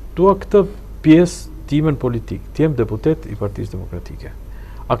dua këtë pjesë timen politik, të jem deputet i Partisë Demokratike.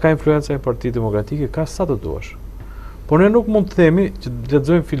 A ka influenca e Partisë Demokratike? Ka sa të duash. Por ne nuk mund të themi që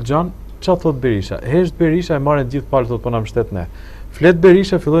lexojmë filxhan çfarë thot Berisha. Hesht Berisha e marrin gjithë palë thot po na mbështet ne. Flet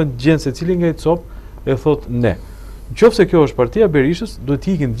Berisha fillojnë të gjenë secili nga i copë e thot ne. Nëse kjo është partia e Berishës, duhet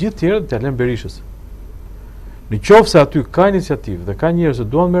të ikin të gjithë tjerët të lënë Berishës. Nëse aty ka iniciativë dhe ka njerëz që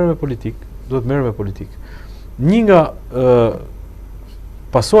duan merren me politikë, duhet merren me politikë. Një nga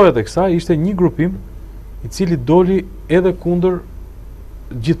pasojat e kësaj ishte një grupim i cili doli edhe kundër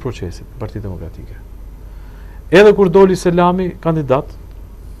gjithë procesit Partisë Demokratike. Edhe kur doli Selami kandidat,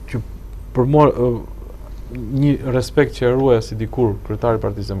 që për një respekt që e ruaja si dikur kryetari i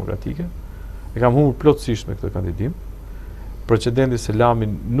Partisë Demokratike, e kam humbur plotësisht me këtë kandidim. Precedenti Selami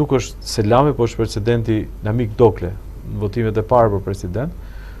nuk është Selami, po është precedenti Namik Dokle në votimet e para për president,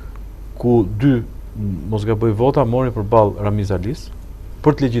 ku dy mos gaboj vota morin përballë Ramiz Alis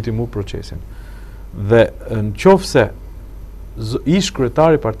për të legjitimuar procesin. Dhe në qoftë se ish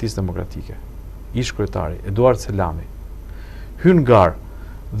kryetari i Partisë Demokratike, ish kryetari Eduard Selami, hyn garë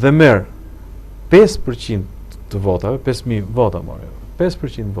dhe merr 5% të votave, 5.000 vota mori,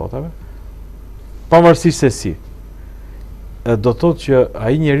 5% votave, pavarësisht se si, do thotë që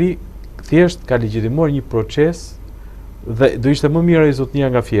ai njeri thjesht ka legjitimuar një proces dhe do ishte më mirë ai zotnia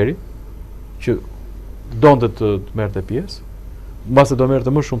nga Fieri, që donte të merrte pjesë, mbase do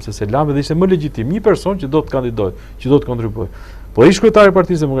merrte më shumë se Selami dhe ishte më legjitim një person që do të kandidojë, që do të kontribuojë. Po ish kryetari i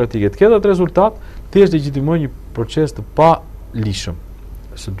Partisë Demokratike të ketë atë rezultat, thjesht legjitimoi një proces të pa lishëm.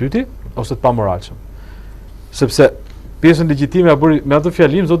 Së dyti ose të pamoralshëm. Sepse pjesën legjitime ja bëri me atë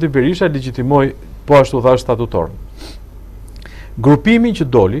fjalim zoti Berisha legjitimoi po ashtu thash statutorën. Grupimi që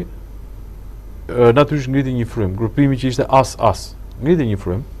doli natyrisht ngriti një frym, grupimi që ishte as ngriti një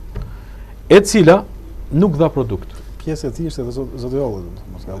frym, e cila nuk dha produkt. Pjesë e tij ishte edhe zoti Olli,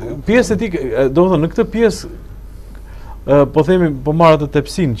 mos ka vënë. Pjesë e tij, domethënë në këtë pjesë po themi, po marr atë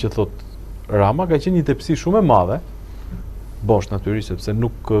tepsin që thot Rama, ka qenë një tepsi shumë e madhe, bosh natyrisht sepse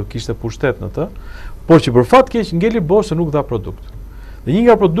nuk kishte pushtet në të, por që për fat keq ngeli bosh se nuk dha produkt. Dhe një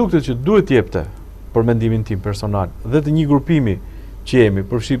nga produktet që duhet jepte, për mendimin tim personal, dhe të një grupimi që jemi,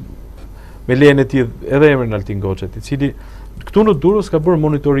 përfshi me lejen e tij edhe emrin Altin Goçet, i cili këtu në Durrës ka bërë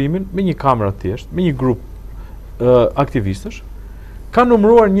monitorimin me një kamerë thjesht, me një grup aktivistësh, ka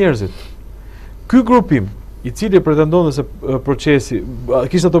numëruar njerëzit. Ky grupim, i cili pretendonte se procesi,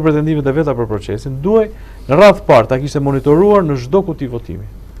 kishte ato pretendimet e veta për procesin, duhej në radh parë ta kishte monitoruar në çdo kuti votimi.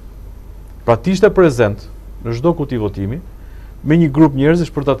 Pra ishte prezent në çdo kuti votimi me një grup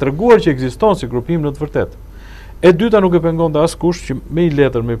njerëzish për ta treguar që ekziston si grupim në të vërtetë. E dyta nuk e pengonte askush që me një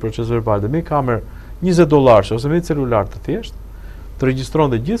letër, me një proces verbal dhe me një kamerë $20 ose me një celular të thjesht, të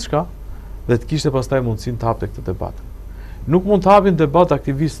regjistronte gjithçka dhe të kishte pastaj mundësinë të hapte këtë debat. Nuk mund të hapin debat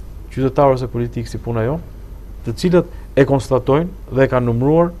aktivistë, qytetarë ose politikë si puna jonë, të cilët e konstatojnë dhe e kanë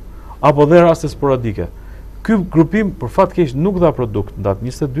numëruar apo dhe raste sporadike. Ky grupim për fat keq nuk dha produkt në datë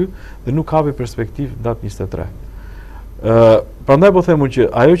 22 dhe nuk hapi perspektivë në datë 23. Prandaj po them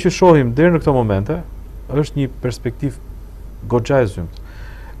që ajo që shohim deri në këto momente është një perspektivë goxha e zymt.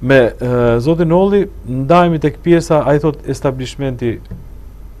 Me zotin Olli ndajemi tek pjesa, ai thot establishmenti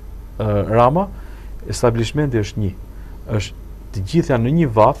Rama, establishmenti është një. Është të gjithë janë në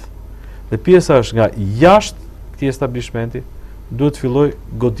një vath dhe pjesa është nga jashtë këtij establishmenti duhet të filloj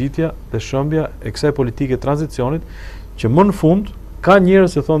goditja dhe shëmbja e kësaj politike tranzicionit që më në fund ka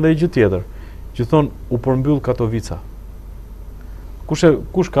njerëz që thonë dhe gjë tjetër, që thonë u përmbyll Katovica.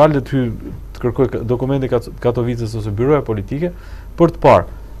 Kush ka le të kërkoj dokumente Katovicës ose byroja politike për të parë.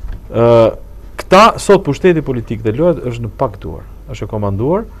 Këta sot pushteti politik dhe loja është në pak duar, është e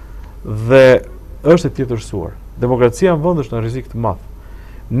komanduar dhe është e tjetërsuar. Demokracia në vend është në rrezik të madh.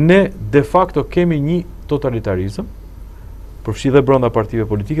 Ne de facto kemi një totalitarizëm, përfshi dhe brenda partive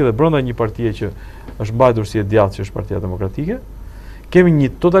politike dhe brenda një partie që është mbajtur si e djathtë që është Partia Demokratike, kemi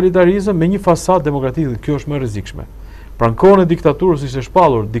një totalitarizëm me një fasadë demokratike dhe kjo është më e rrezikshme. Pra në kohën e diktaturës ishte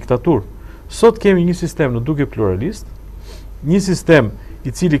shpallur diktaturë. Sot kemi një sistem në duke pluralist, një sistem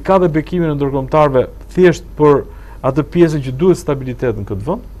i cili ka dhe bekimin e ndërkombëtarëve thjesht për atë pjesën që duhet stabilitet në këtë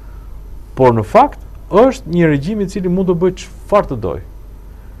vend, por në fakt është një regjim i cili mund të bëjë çfarë të dojë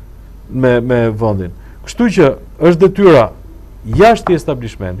me vendin. Kështu që është detyra jashtë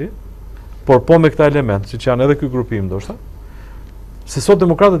establishmenti, por po me këta element, siç janë edhe ky grupim ndoshta, se sot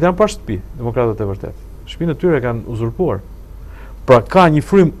demokratët janë pa shtëpi, demokratët e vërtet. Shtëpinë e tyre kanë uzurpuar. Pra ka një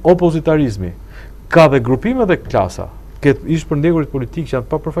frym opozitarizmi, ka dhe grupime dhe klasa, ish përndekurit politik që janë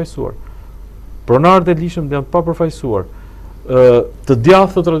të papërfaqësuar, pronarët e lishëm janë të papërfaqësuar, të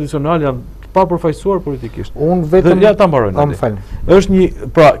djathtë tradicional janë të papërfaqësuar politikisht. Unë vetëm ja ta mbarojnë. Është një,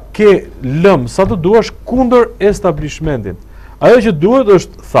 pra, ke lëm sa të duash kundër establishmentin. Ajo që duhet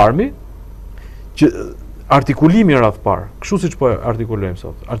është tharmi, që artikulimi radh parë, kështu siç po artikulojmë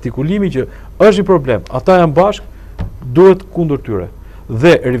sot. Artikulimi që është një problem, ata janë bashkë, duhet kundër tyre.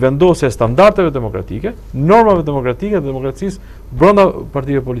 Dhe rivendosja e standardeve demokratike, normave demokratike dhe demokracisë brenda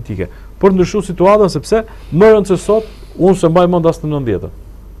partive politike. Për ndryshuar situatën, sepse më rëndë se sot, unë se mbaj mend as në 90-ën.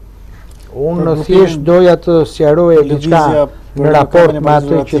 Unë thjesht doja të sqaroja diçka në raport me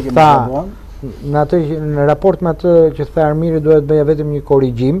atë që tha, në raport me atë që tha Armiri, doja të bëja vetëm një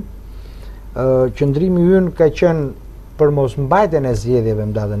korrigjim. Qëndrimi ynë ka qenë për mos mbajtjen e zgjedhjeve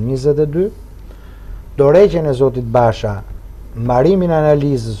në datën 22, dorëheqjen e zotit Basha, mbarimin e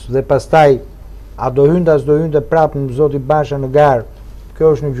analizës dhe pastaj a do hynte as do hynte prapë në zotit Basha në garë,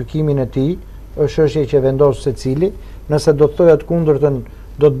 kjo është në gjykimin e tij, është çështje që vendos secili, nëse do të thojë të kundërtën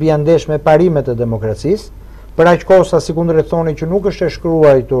do të bija ndesh me parimet e demokracisë, për aq kohë sa sikundër e thoni që nuk është e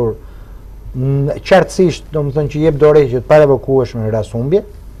shkruar qartësisht, domethënë që jep dorëheqje të parevokueshme në rast humbje.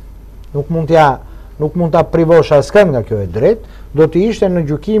 Nuk mund ta privosh askën nga kjo e drejtë, do të ishte në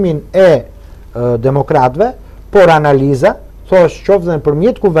gjykimin e demokratëve, por analiza, thosh qoftë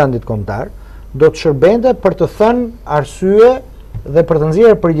nëpërmjet kuvendit kombëtar, do të shërbente për të thënë arsye dhe për të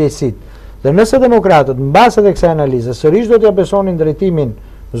nxjerrë përgjegjësitë. Dhe nëse demokratët mbase të kësaj analize sërish do t'ja besonin drejtimin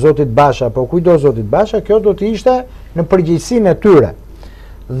zotit Basha, po kujdo zotit Basha, kjo do të ishte në përgjegjësinë e tyre.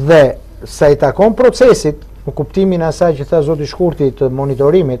 Dhe sa i takon procesit, në kuptimin asaj që tha zoti Shkurti të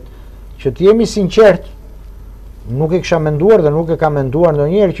monitorimit, që të jemi sinqert, nuk e kisha menduar dhe nuk e ka menduar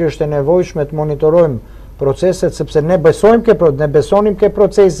ndonjëherë që është e nevojshme të monitorojmë proceset, sepse ne besonim ke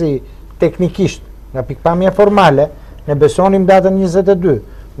procesi teknikisht, nga pikpamja formale, ne besonim datën 22.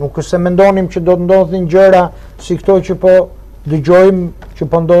 Nuk se mendonim që do të ndodhin gjëra si këto që po dëgjojmë që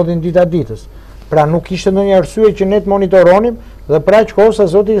po ndodhin dita ditës. Pra nuk ishte ndonjë arsye që ne të monitoronim dhe për aq kohë sa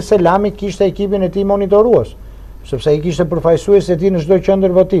zoti Selami kishte ekipin e tij monitorues, sepse ai kishte përfaqësues e tij në çdo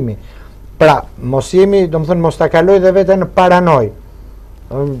qendër votimi. Pra, mos ta kaloj dhe veten në paranoj.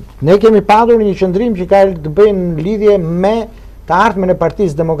 Ne kemi padur një qëndrim që ka të bëjë në lidhje me të ardhmen e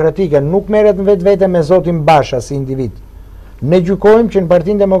Partisë Demokratike, nuk merret në vetvete me zotin Basha si individ. Ne gjykojmë që në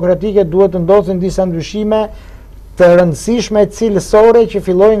Partinë Demokratike duhet të ndodhin disa ndryshime të rëndësishme cilësore që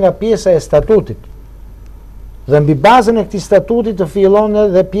fillojnë nga pjesa e statutit. Dhe mbi bazën e këtij statuti të fillon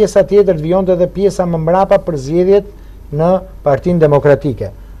edhe pjesa tjetër, të vijonte edhe pjesa më mbrapa për zgjedhjet në Partinë Demokratike.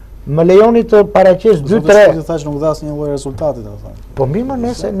 Më lejoni të paraqes 2-3. Zotë thash nuk dha asnjë lloj rezultati, domethënë. Po mirë,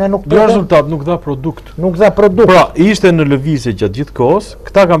 ne nuk do rezultat, nuk dha produkt. Nuk dha produkt. Pra, ishte në lëvizje gjatë gjithë kohës,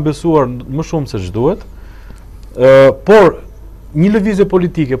 këta kanë besuar më shumë se ç'duhet. Por një lëvizje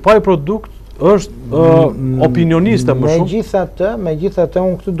politike pa produkt është opinioniste më shumë. Megjithatë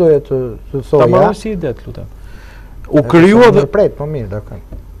unë këtë doja të thoja. Ta marrë si ide, lutem. U krijua dhe pret, po mirë, dakor.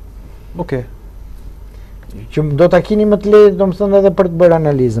 Okej. Që do ta keni më të lehtë, domethënë edhe për të bërë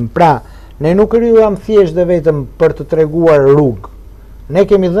analizën. Pra, ne nuk krijuam thjesht dhe vetëm për të treguar rrugë. Ne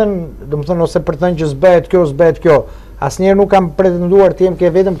kemi dhënë, domethënë ose për të thënë që s'bëhet kjo. Asnjëherë nuk kam pretenduar të jem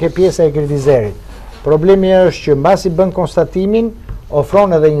vetëm ke pjesa e kritizerit. Problemi është që mbasi bën konstatimin,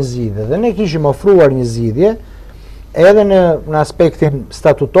 ofron edhe një zgjidhje. Dhe ne kishim ofruar një zgjidhje edhe në aspektin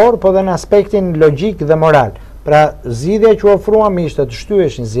statutor, po edhe në aspektin logjik dhe moral. Pra, zgjidhja që ofruam ishte të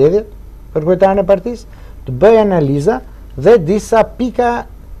shtyheshin zgjedhjet për kryetarin e partisë, të bëj analiza dhe disa pika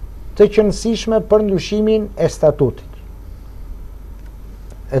të qëndësishme për ndryshimin e statutit.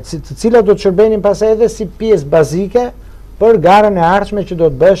 Të cilat do të shërbenin pastaj edhe si pjesë bazike për garën e ardhshme që do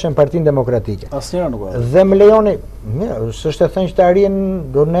të bësh në Partinë Demokratike. Asnjëra nuk ka. Dhe më lejoni, s'është e thënë që të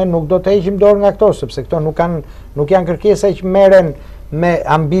arrijnë, ne nuk do të heqim dorë nga këto, sepse këto nuk janë kërkesa që merren me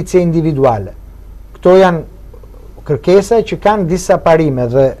ambicie individuale. Këto janë kërkesa që kanë disa parime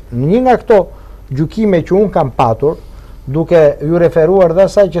dhe në një nga këto gjykime që unë kam patur, duke ju referuar dhe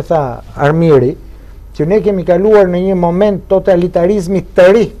asaj që tha Armiri, që ne kemi kaluar në një moment totalitarizmi të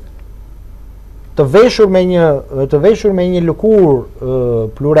ri, të veshur me një lëkurë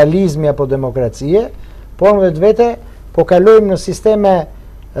pluralizmi apo demokracie, por në vetvete po kalojmë në sisteme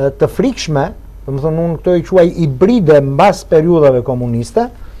të frikshme, domethënë unë këto i quaj hibride mbas periudhave komuniste,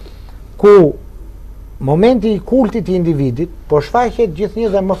 ku momenti i kultit i individit po shfaqet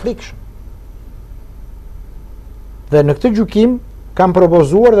gjithnjë dhe më frikshëm. Dhe në këtë gjykim kam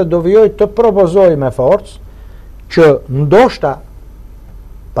propozuar dhe do vijoj të propozoj me forcë që ndoshta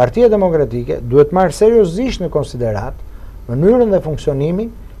Partia Demokratike duhet marrë seriozisht në konsiderat mënyrën dhe funksionimin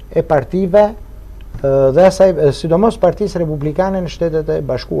e partive dhe asaj, sidomos Partisë Republikane në Shtetet e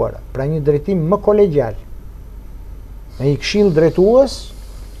Bashkuara, pra një drejtim më kolegjal, me një këshill drejtues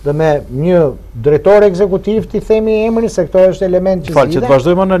dhe me një drejtor ekzekutiv t'i themi emrin, se këto është element që Falë, që të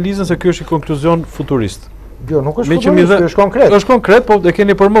vazhdojmë analizën se ky është i konkluzion futurist. Jo, nuk është futurist, ky është konkret. Është konkret, po e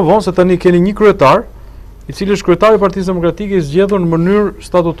keni për më vonë se tani keni një kryetar, i cili është kryetari i Partisë Demokratike i zgjedhur në mënyrë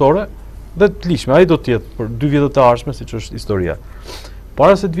statutore dhe të lishme. Ai do të jetë për 2 vjet të ardhshme, siç është historia.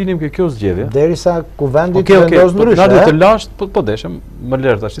 Para se të vinim ke kjo zgjedhje. Derisa kuvendi të vendos ndryshe. Okej, të lasht, po deshem, më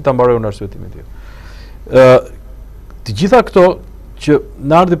lër tash ta mbaroj unë arsyetin tim. Të gjitha këto që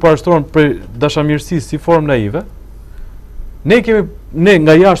në ardhi parashtron për dashamirësisë si formë naive, ne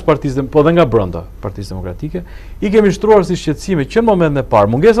nga jashtë Partisë, po dhe nga brenda Partisë Demokratike, i kemi shtruar si shqetësime që në momentin e parë,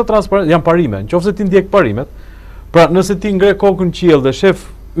 mungesa transparencë janë parime, nëse ti ndjek parimet, pra nëse ti ngre kokën në qiell dhe shef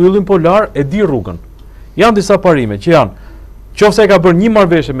yllin polar, e di rrugën. Janë disa parime që janë, nëse e ka bërë një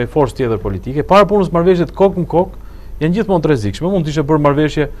marrëveshje me forcë tjetër politike, para punës marrëveshjet kokë në kokë, janë gjithmonë të rrezikshme. Mund të ishte bërë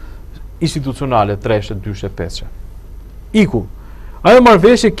marrëveshje institucionale, 3, 2, 5. Iku. Ajo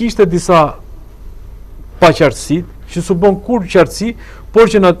marrëveshje kishte disa paqartësi, që s'u bën kur qartësi, por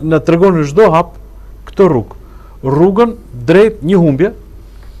që na tregon në çdo hap këtë rrugë. Rrugën drejt një humbje,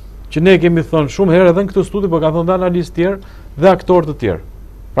 që ne kemi thënë shumë herë edhe në këtë studi, por kanë thënë analistë tjerë dhe aktorë të tjerë.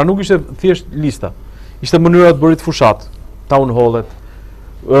 Pra nuk ishte thjesht lista. Ishte mënyra të bërit fushat, town hallet,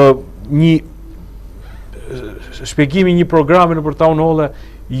 një shpjegimi një programi nëpër town halle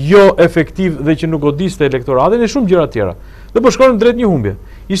jo efektiv dhe që nuk godiste elektoratin e shumë gjëra tjera. Dhe po shkonin drejt një humbje.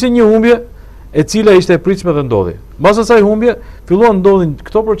 Ishte një humbje e cila ishte e pritshme dhe ndodhi. Mbas asaj humbje, filluan ndodhin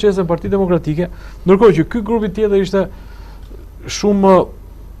këto procese në Partitë Demokratike, ndërkohë që ky grupi tjetër ishte shumë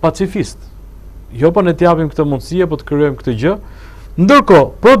pacifist. Jo po ne t'japim këtë mundësi apo të krijojmë këtë gjë. Ndërkohë,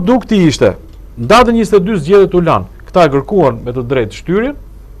 produkti ishte në datën 22 zgjedhjet u lan. Këta e kërkuan me të drejtë shtyrjen,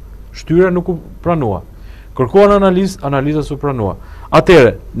 shtyrja nuk u pranua. Kërkuan analizë, analiza s'u pranua.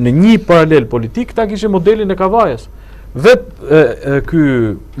 Atëherë, në një paralel politik, këta kishin modelin e Kavajës. Vetë ky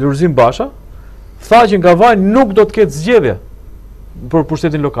Lulzim Basha tha që nga Vaj nuk do të ketë zgjedhje për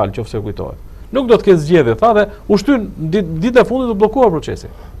pushtetin lokal, nëse kujtohet. Nuk do të ketë zgjedhje, tha dhe u shtyn ditën e fundit u bllokua procesi.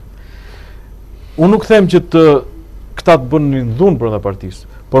 Unë nuk them që këta të bënin dhunë brenda partisë,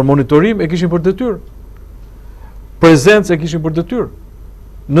 por monitorim e kishin për detyrë. Prezencë e kishin për detyrë.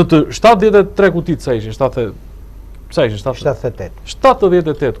 Në të 73 kutit sa ishin,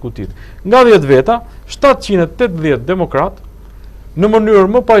 78 kutit. Nga 10 veta, 780 demokrat, në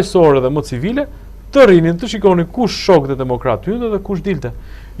mënyrë më paqësore dhe më civile, të rinin të shikonin kush shokët e demokrat hynte dhe kush dilte.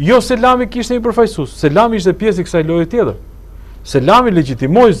 Jo Selami kishte një përfaqësues, Selami ishte pjesë e kësaj loje tjetër. Selami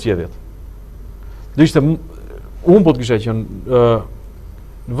legjitimoi zgjedhjet. Do ishte unë po të kisha qenë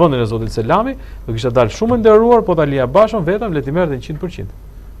në vendin e zotit Selami, do kisha dalë shumë nderuar, po Talia Bashën vetëm le të merrte 100%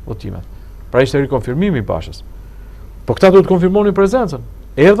 votimet. Pra ishte rikonfirmimi i Bashës. Po këta duhet të konfirmonin prezencën.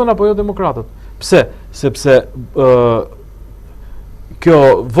 Erdhën apo jo demokratët? Pse? Sepse kjo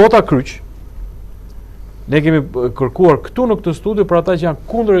vota kryq, ne kemi kërkuar këtu në këtë studio për ata që janë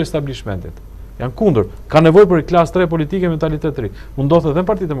kundër establishmentit. Janë kundër. Ka nevojë për klasë 3 politike, mentalitet të ri. Mund ndodhet edhe në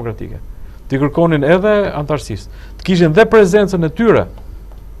Partitë Demokratike. Ti kërkonin edhe antarësisë. Të kishin dhe prezencën e tyre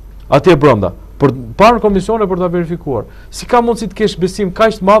atje brenda, për parë komisione për ta verifikuar. Si ka mundësi të kesh besim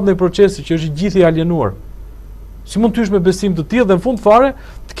kaq të madh në procesi që është gjithë i alienuar? Si mund të hysh me besim të tillë dhe në fund fare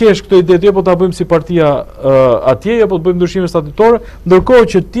të kesh këtë ide të po ta bëjmë si partia atje apo të bëjmë ndryshime statutore, ndërkohë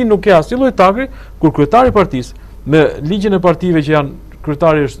që ti nuk ke asnjë lloj takri kur kryetari i partisë me ligjin e partive që janë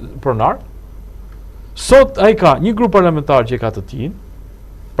kryetari është pronar. Sot ai ka një grup parlamentar që e ka të tij,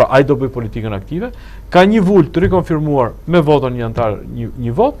 pra ai do bëj politikën aktive, ka një vul të rikonfirmuar me votën një antar,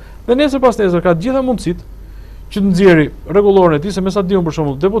 një vot, dhe nesër pas nesër ka të gjitha mundësitë që të nxjerrë rregulloren e tij, se me sa diun për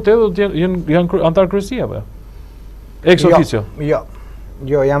shembull, deputetët janë antar kryesia apo jo? Ex officio. Jo,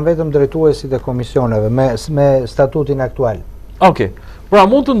 janë vetëm drejtuesit e komisioneve me statutin aktual. Okej. Pra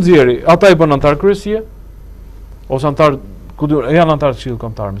mund të nxjerrë, ata i bën antar kryesie ose antar janë antar të Këshillit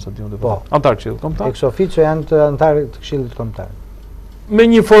Kombëtar, me sa diun deputet. Antar të Këshillit Kombëtar. Ex officio janë të antar të Këshillit Kombëtar. Me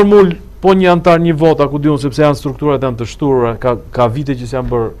një formul, po një antar një vota, ku diun sepse janë strukturat janë të shturura, ka vite që s'janë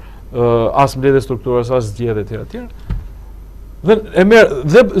bërë as mbledhje strukturës, as zgjedhje etj etj. Dhe e merr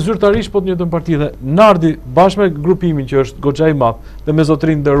dhe zyrtarisht po të njëjtën parti dhe Nardi bashkë me grupimin që është goxha i madh dhe me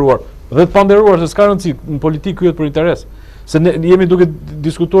zotrin nderuar dhe të panderuar, se s'ka rëndësi në politikë kryet për interes. Se ne jemi duke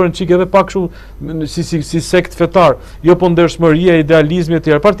diskutuar në çik edhe pak kështu si sekt fetar, jo po ndershmëria, idealizmi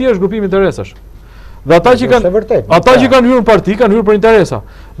etj. Partia është grupim interesash. Dhe ata që kanë hyrë në parti kanë hyrë për interesa.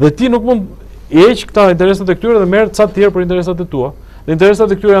 Dhe ti nuk mund heq këta interesat e këtyre dhe merr ca të tjerë për interesat e tua. Dhe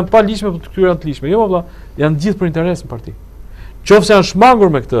interesat e këtyre janë të paligjshme, por të këtyre janë të ligjshme. Jo valla, janë gjithë për interes në parti. Qofse janë shmangur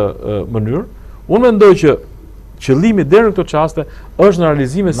me këtë mënyrë, Unë mendoj që qëllimi deri në këto çaste është në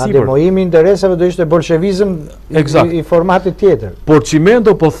realizime sipër. Madje mojimi i interesave do ishte bolshevizëm i formatit tjetër. Por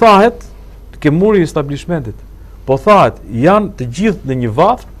çimento po thahet ke muri i establishmentit. Po thahet janë të gjithë në një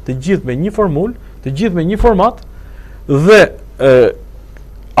vafë, të gjithë me një formulë, të gjithë me një format dhe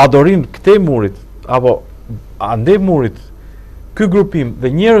adorim këtej murit apo ande murit ky grupim dhe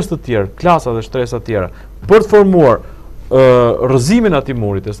njerëz të tjerë, klasa dhe shtresa të tjera për të formuar rrëzimin atij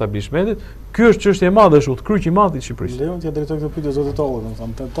murit të establishmentit, ky është çështje e madhe, është udhkryq i madh i Shqipërisë. Leon, t'ia drejtoj këtë pyetje zotit Olli,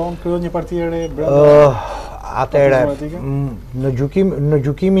 domethënë tenton krijoj një parti e re brenda. Atëherë, në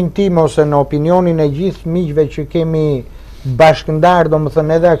gjykimin tim ose në opinionin e gjithë miqve që kemi bashkëndar,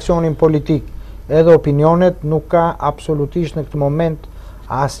 domethënë edhe aksionin politik, edhe opinionet, nuk ka absolutisht në këtë moment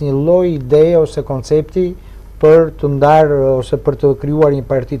asnjë lloj ideje ose koncepti për të ndarë ose për të krijuar një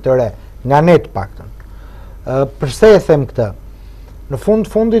parti të re, nga ne të paktën. Përse e them këtë? Në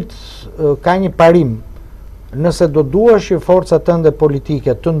fundit ka një parim. Nëse do duash që forca tënde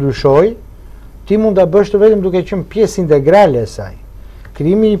politike të ndryshoj, ti mund ta bësh vetëm duke qenë pjesë integrale e saj.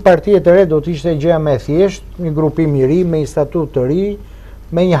 Krijimi i një partie të re do të ishte gjëja më e thjeshtë, një grupim i ri me një statut të ri,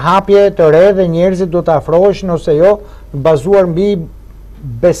 me një hapje të re dhe njerëzit do të afroheshin ose jo, bazuar mbi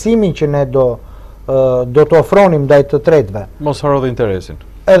besimin që ne do të ofronim ndaj të tretëve. Mos haro dhe interesin.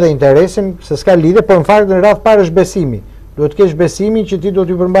 Edhe interesin, se s'ka lidhje, por në fakt në radh parë është besimi. Duhet të kesh besimin që ti do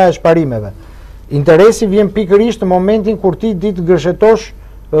t'i përmbahesh parimeve. Interesi vjen pikërisht në momentin kur ti di të gërshetosh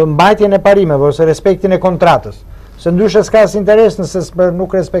mbajtjen e parimeve ose respektin e kontratës. Se ndryshe s'ka as interes nëse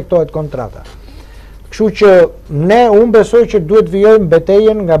nuk respektohet kontrata. Kështu që unë besoj që duhet vijojmë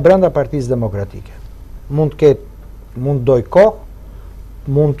betejën nga brenda Partisë Demokratike. Mund të doj kohë,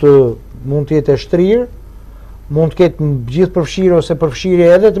 mund të jetë e shtrirë, mund të ketë gjithë përfshirë ose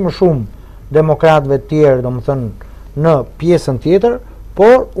përfshirje edhe të më shumë demokratëve të tjerë, domethënë në pjesën tjetër,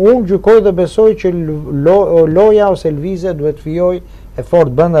 por unë gjykoj dhe besoj që loja ose lvizja duhet vijoj e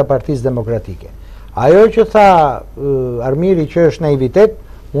fort brenda Partisë Demokratike. Ajo që tha Armiri që është naivitet,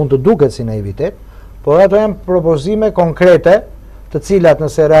 mund të duket si naivitet, por ato janë propozime konkrete, të cilat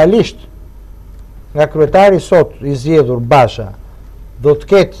nëse realisht nga kryetari sot i zgjedhur Basha do të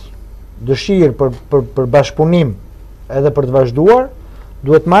ketë dëshirë për bashkëpunim edhe për të vazhduar,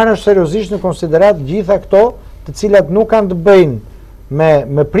 duhet marrësh seriozisht në konsiderat gjitha këto të cilat nuk kanë të bëjnë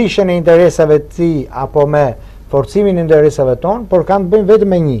me prishjen e interesave të tij apo me forcimin e interesave tonë, por kanë të bëjnë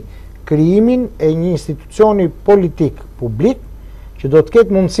vetëm me krijimin e një institucioni politik publik që do të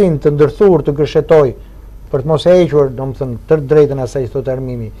ketë mundësinë të ndërthurë, të gërshetoj për të mos e hequr, domethënë të drejtën asaj thot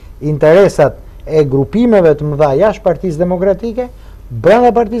Armimi, interesat e grupimeve të mëdha jashtë Partisë Demokratike,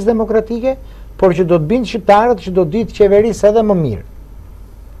 brenda Partisë Demokratike, por që do të bindë shqiptarët që do të ditë qeverisë edhe më mirë.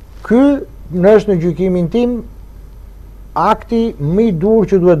 Ky është në gjykimin tim akti më i dur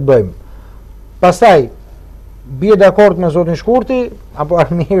që duhet bëjmë. Pastaj bie dakord me zotin Shkurti apo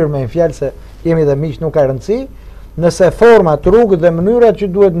Armir me fjalë se jemi dhe miq, nuk ka rëndësi, nëse format, rrugët dhe mënyrat që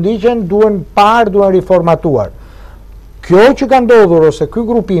duhet ndiqen duhen riformatuar. Kjo që ka ndodhur ose ky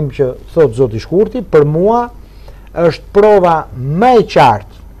grupim që thot zoti Shkurti, për mua është prova më e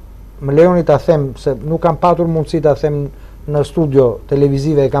qartë. Më lejoni ta them se nuk kam patur mundësi ta them në studio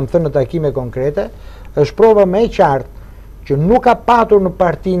televizive, e kam thënë në takime konkrete, është prova më e qartë që nuk ka patur në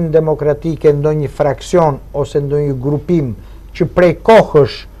Partinë Demokratike ndonjë fraksion ose ndonjë grupim që prej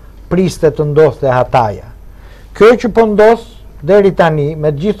kohësh priste të ndodhte hataja. Kjo që po ndodh deri tani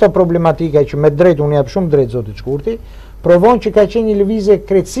me të gjitha problematika që me drejt unë jap shumë drejt zotit Shkurti, provon që ka qenë një lëvizje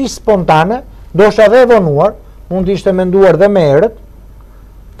krejtësisht spontane, ndoshta dhe vonuar, mund të ishte menduar dhe më herët,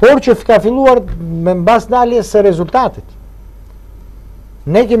 por që ka filluar me mbas daljes së rezultatit.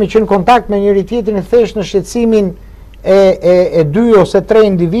 Ne kemi qenë në kontakt me njëri tjetrin thjesht në shqetësimin e 2 ose 3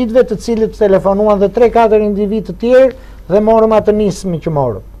 individëve të cilët telefonuan dhe 3-4 individ të tjerë dhe morëm atë nismë që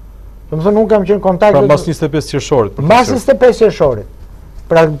morëm. Domethënë unë kam qenë në kontakt mbas 25 qershorit. Mbas 25 qershorit.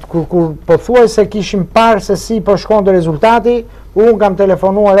 Pra kur po thuaj se kishim parë se si po shkonte rezultati, unë kam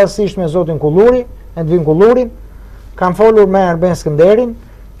telefonuar rastësisht me zotin Kulluri, Edvin Kullurin, kam folur me Arben Skënderin,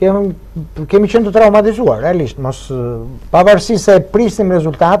 kemi qenë të traumatizuar, realisht, pavarësisht se prisim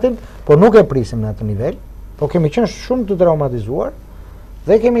rezultatin, por nuk e prisim në atë nivel, po kemi qenë shumë të traumatizuar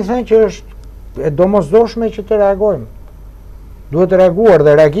dhe kemi thënë që është e domosdoshme që të reagojmë. Duhet të reaguar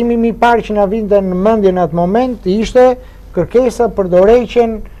dhe reagimi më i parë që na vinte në mendje në atë moment ishte kërkesa për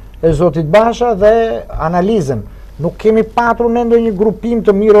dorëheqjen e zotit Basha dhe analizën. Nuk kemi patur ne ndonjë grupim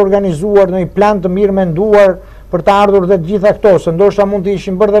të mirë organizuar, ndonjë plan të mirë menduar për të ardhur dhe të gjitha këto, se ndoshta mund të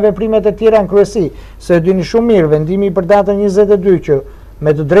ishin bërë dhe veprimet e tjera në kryesi, se e dini shumë mirë, vendimi për datën 22 që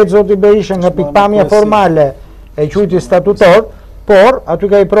me të drejtë zoti Berisha nga pikpamja formale e quajti statutor, por aty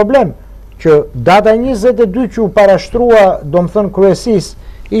ka i problem që data 22 që u parashtrua, do më thënë kryesis,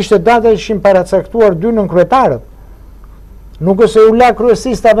 ishte data që ishin paracaktuar 2 nënkretarët. Nuk se u la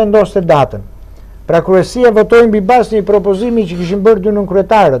kryesis ta vendoste datën. Pra kryesia votoi mbi bazë një propozimi që kishin bërë 2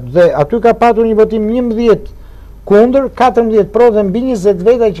 nënkretarët dhe aty ka patur një votim 11 kundër, 14 pro dhe mbi 20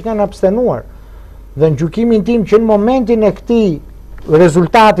 veta që kanë abstenuar. Dhe në gjykimin tim që në momentin e këtij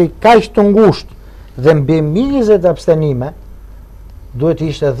rezultati kaq të ngushtë dhe mbi 20 abstenime, duhet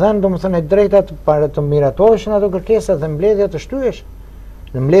ishte dhënë domethënë drejtat para të miratoheshin ato kërkesa dhe mbledhja të shtyhesh.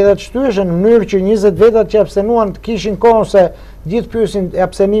 Në mbledhja të shtyhesh në mënyrë që 20 vetat që abstenuan të kishin kohën se gjithë pyesin e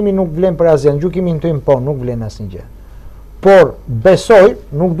abstenimi nuk vlen për asgjë. Në gjykimin tim po nuk vlen asnjë. Por besoj,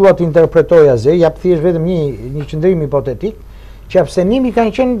 nuk dua të interpretoj asgjë, jap thjesht vetëm një qëndrim hipotetik, që abstenimi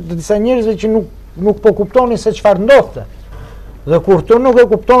kanë qenë të disa njerëzve që nuk po kuptonin se çfarë ndodhte. Dhe kur të nuk e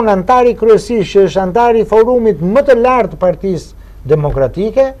kupton antari kryesisht, që është antari i forumit më të lartë të Partisë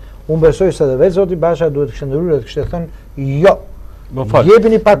Demokratike, unë besoj se edhe vetë zoti Basha duhet të kishte ndërhyrë dhe të kishte thënë jo.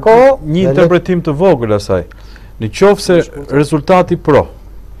 Jepini pa kohë. Një interpretim të vogël asaj. Në qoftë se rezultati pro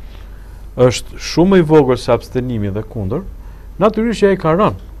është shumë i vogël se abstenimi dhe kundër, natyrisht ai ka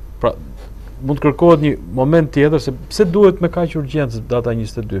rënë. Pra, mund të kërkohet një moment tjetër se pse duhet me kaq urgjencë data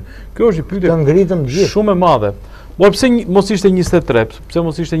 22. Kjo është një pyetje të ngritëm gjithë shumë e madhe. Po pse mos ishte 23, pse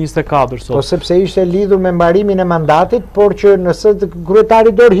mos ishte 24 sot? Po sepse ishte lidhur me mbarimin e mandatit, por që nëse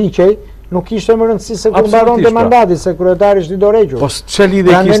kryetari dorëhiqej, nuk ishte më rëndësi se kur mbaronte mandati, se kryetari është i dorëhequr. Po ç'e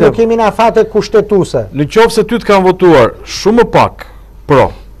lidhje kishte? Ne nuk kemi na fate kushtetuese. Në qoftë se ty të kanë votuar shumë më pak pro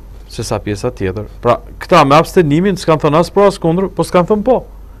se sa pjesa tjetër. Pra, këta me abstenimin s'kan thënë as pro as kundër, po s'kan thënë po.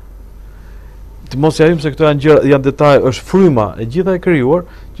 Të mos ja se këto janë detaje, është fryma e gjitha e krijuar,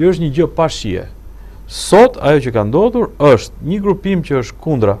 që është një gjë pa shije. Sot ajo që ka ndodhur është një grupim që është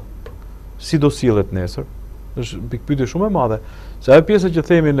kundra, si do sillet nesër. Është pikpyetje shumë e madhe. Se ajo pjesa që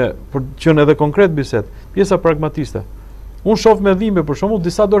themi ne, për qenë edhe konkret bisedë, pjesa pragmatiste. Unë shoh me dhimbje për shembull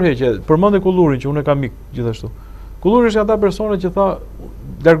disa dorëheqje, përmendë Kullurin që unë kam mik gjithashtu. Kulluri është ata persona që tha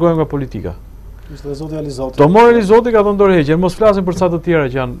largohem nga politika. Ishte dhe zoti Alizoti. To mor Alizoti ka thënë dorëheqje, mos flasim për sa të tjera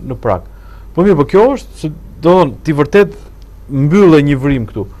që janë në prag. Po mirë, po kjo është, se do të thonë, ti vërtet mbyllë një vrim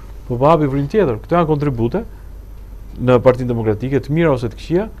këtu. Po hapi vrim tjetër. Këto janë kontribute në Partinë Demokratike, të mira ose të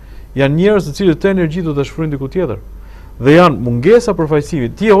këqija, janë njerëz të cilët të energji do të shfryjnë diku tjetër. Dhe janë mungesa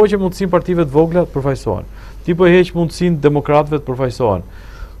përfaqësimit. Ti e hoqe mundësinë partive të vogla të përfaqësohen. Ti po e heq mundësinë demokratëve të përfaqësohen.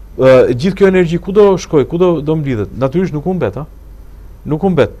 Gjithë kjo energji ku do shkoj, ku do mblidhet? Natyrisht nuk humbet, ha? Nuk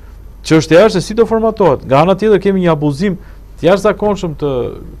humbet. Çështja është se si do formatohet. Nga ana tjetër kemi një abuzim të jashtëzakonshëm të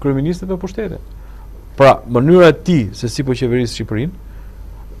kryeministit me pushtetin. Pra, mënyra e tij se si po qeverisë Shqipërinë,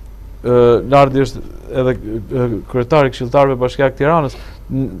 Nardi është edhe kryetari i Këshilltarëve Bashkiak të Tiranës.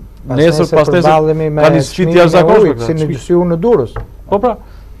 Nesër pas nesër ka një sfidë jashtëzakonshme, si unë në Durrës. Po pra,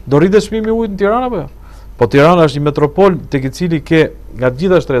 do rritet çmimi i ujit në Tiranë apo jo? Po Tirana është një metropol tek i cili ke nga të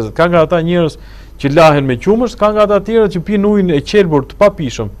gjitha shtrezat. Ka nga ata njerëz që lahen me qumësht, ka nga ata tjerë që pinë ujin e qelbur të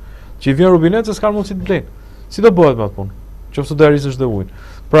papishëm, që vjen rubinet se s'kan mundësi të blejnë. Si do bëhet me atë punë? Qoftë do arrisësh dhe ujin.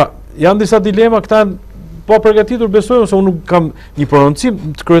 Pra, janë disa dilema këta po përgatitur, besoj se unë nuk kam një prononcim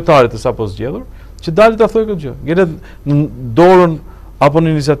të kryetarit të sapo zgjedhur, që dalë ta thojë këtë gjë. Ngelet në dorën apo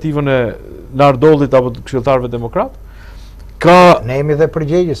në iniciativën e Leonard Ollit apo të këshilltarëve demokrat. Ne jemi dhe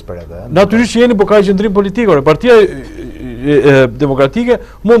përgjegjës për edhe. Natyrisht jeni, po ka qëndrim politik. Partia Demokratike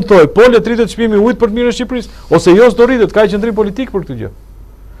mund të thojë, po le të rritet çmimi i ujit për të mirën e Shqipërisë, ose jo s'do rritet, ka qëndrim politik për këtë gjë.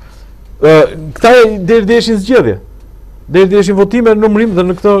 Këta deri deshin zgjedhje. Deri deshin votime në numërim dhe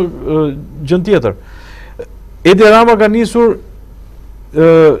në këtë gjën tjetër. Edi Rama ka nisur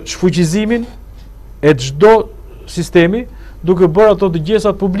shfuqizimin e çdo sistemi duke bërë ato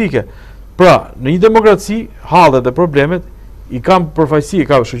dëgjesat publike. Pra, në një demokraci, hallet e problemet i kam përfaqësi,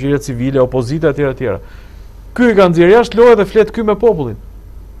 ka shoqëria civile, opozita etj etj. Ky i ka nxjerrë jashtë lojë dhe flet ky me popullin.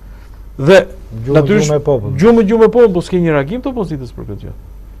 Dhe natyrisht gjumë me popull, po s'ka një reagim të opozitës për këtë gjë.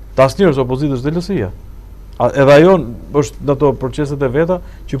 Asnjërs opozitës dhe LSI-ja. Edhe ajo është në ato proceset e veta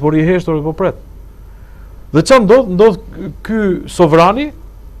që po riheshtur dhe po pret. Dhe çfarë ndodh? Ndodh ky sovrani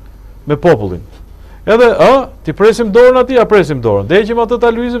me popullin. Edhe, ti presim dorën atij, ja presim dorën. Dhe heqim atë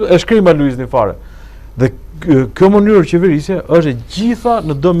ta luizim, e shkrim luizin fare. Dhe kjo mënyrë qeverisje është e gjitha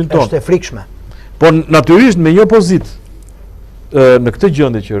në dëmin tonë. Është e frikshme. Po natyrisht me një opozit në këtë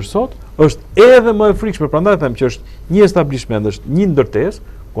gjendje që është sot, është edhe më e frikshme. Prandaj them që është një establishment, është një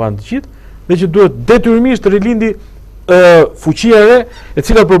ndërtesë ku janë të gjithë dhe që duhet detyrimisht të rilindi fuqia e re e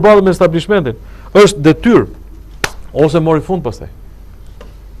cila përballet me establishmentin. Është detyrë ose mori fund pastaj.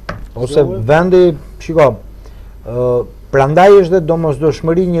 Ose vendi, shiko, prandaj është dhe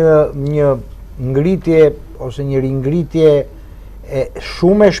domosdoshmëri një ngritje ose një ringritje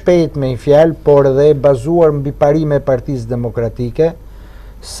shumë e shpejt me një fjalë, por edhe e bazuar mbi parime e Partisë Demokratike,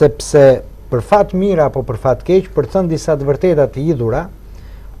 sepse për fat mirë apo për fat keq, për të thënë disa të vërteta të idhura,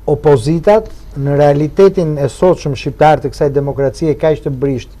 opozitat në realitetin e sotshëm shqiptar të kësaj demokracie kaq të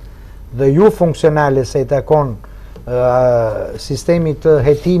brisht dhe ju funksionale se i takon sistemit të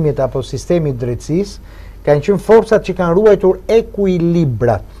hetimit apo sistemit drejtësisë, kanë qenë forcat që kanë ruajtur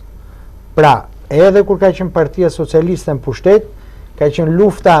ekuilibrat. Pra, edhe kur ka qenë Partia Socialiste në pushtet, ka qenë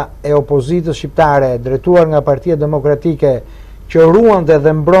lufta e opozitës shqiptare drejtuar nga Partia Demokratike që ruante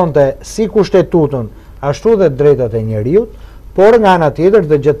dhe mbronte si kushtetutën, ashtu dhe drejtat e njeriut, por nga ana tjetër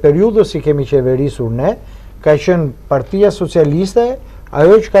dhe gjatë periudhës që kemi qeverisur ne, ka qenë Partia Socialiste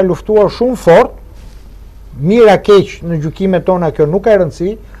ajo që ka luftuar shumë fort, mira keq në gjykimet tona kjo nuk ka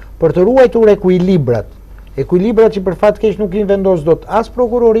rëndësi, për të ruajtur ekuilibrat. Ekuilibrat që për fat keq nuk i vendos dot as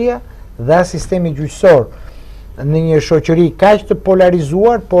prokuroria dhe as sistemi gjyqësor në një shoqëri kaq të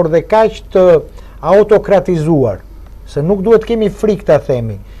polarizuar, por dhe kaq të autokratizuar, se nuk duhet kemi frikë ta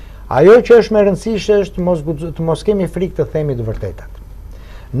themi. Ajo që është më rëndësishme është të mos kemi frikë të themi të vërtetat.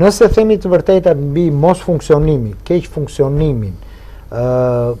 Nëse themi të vërtetat mbi mos funksionimin, keq funksionimin,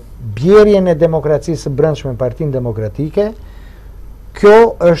 bjerjen e demokracisë së brendshme në Partinë Demokratike, kjo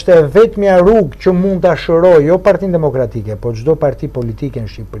është e vetmja rrugë që mund ta shërojë jo Partinë Demokratike, por çdo parti politike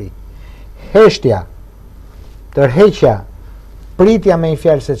në Shqipëri. Heshtja, tërheqja, pritja me një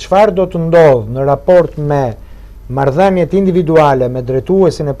fjalë se çfarë do të ndodhë në raport me marrëdhëniet individuale me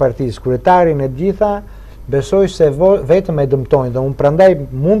drejtuesin e partisë, kryetarin e gjitha, besoj se vetëm e dëmtojnë dhe unë prandaj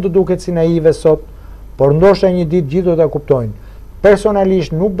mund të duket si naive sot, por ndoshta një ditë gjithë do ta kuptojnë.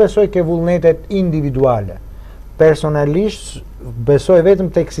 Personalisht nuk besoj ke vullnetet individuale. Personalisht besoj vetëm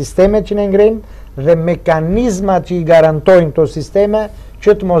tek sistemet që ne ngrejmë dhe mekanizmat që i garantojnë këto sisteme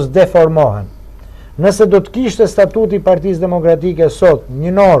që të mos deformohen. Nëse do të kishte statuti i Partisë Demokratike sot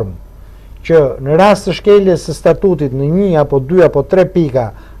një normë që në rast të shkeljes së statutit në 1 apo 2 apo 3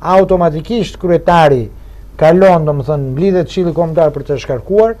 pika, automatikisht kryetari kalon, domethënë mblidhet Këshilli Kombëtar për të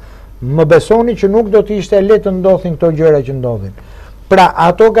shkarkuar, më besoni që nuk do të ishte lehtë të ndodhin këto gjëra që ndodhin. Pra,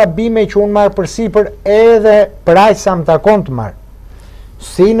 ato gabime që unë marr përsipër edhe për aq sa më takon të marr,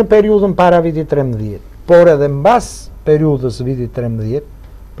 si në periudhën para vitit 13, por edhe mbas periudhës vitit 13,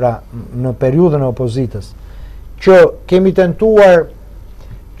 pra në periudhën e opozitës, që kemi tentuar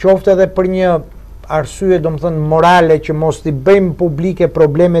qoftë edhe për një arsye domethënë morale që mos t'i bëjmë publike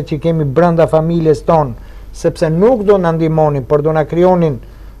problemet që kemi brenda familjes tonë, sepse nuk do na ndihmonin, por do na krijonin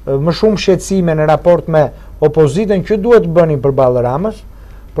më shumë shqetësime në raport me opozitën që duhet të bënin përballë Ramës,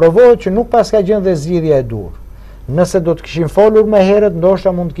 provohet që nuk pas ka gjendë dhe zgjidhja e dur. Nëse do të kishim folur më herët,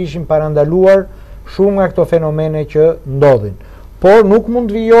 ndoshta mund të kishim parandaluar shumë nga këto fenomene që ndodhin. Por nuk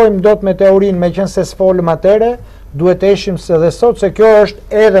mund të vijojmë dot me teorinë, meqense s'folëm atëre, duhet të eshim se dhe sot se kjo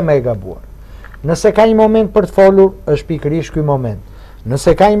është edhe më e gabuar. Nëse ka një moment për të folur, është pikërisht ky moment.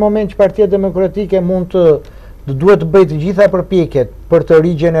 Nëse ka një moment që Partia Demokratike mund të duhet të bëjë të gjitha përpjekjet për të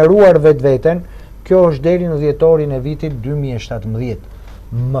rigjeneruar vetveten, kjo është deri në dhjetorin e vitit 2017.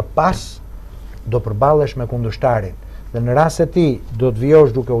 Më pas do përballesh me kundërshtarin dhe në rast se ti do të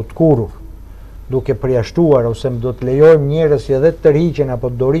vijosh duke u tkurrur, duke përjashtuar ose do të lejojmë njerëz që edhe të tërhiqen apo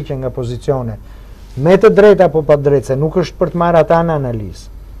të dorëhiqen nga pozicione me të drejtë apo pa drejtë, se nuk është për të marrë ata në analizë,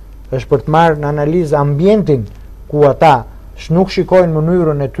 është për të marrë në analizë ambientin ku ata nuk shikojnë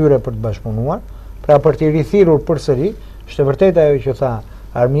mënyrën e tyre për të bashkëpunuar, pra për t'i rithirur përsëri, është vërtet ajo që tha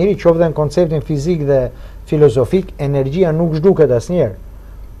Armiri, qoftë në konceptin fizik dhe filozofik, energjia nuk zhduket asnjëherë.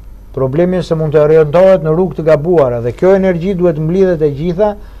 Problemi është se mund të orientohet në rrugë të gabuara dhe kjo energji duhet mblidhet e gjitha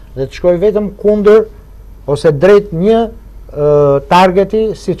dhe të shkojë vetëm kundër ose drejt një targeti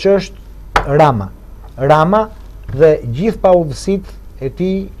siç është Rama. Rama dhe gjithë paudhësitë e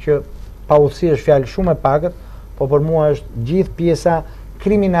tij, që paudhësi është fjalë shumë e pakët, po për mua është gjithë pjesa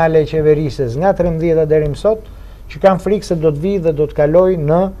kriminale e qeverisës nga 13 deri më sot, që kanë frikë se do të vijë dhe do të kaloj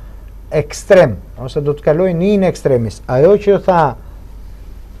në ekstrem, ose do të kaloj në in extremis. Ajo që tha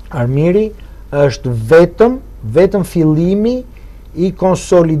Armiri është vetëm fillimi i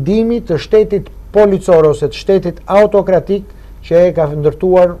konsolidimit të shtetit policor ose të shtetit autokratik që e ka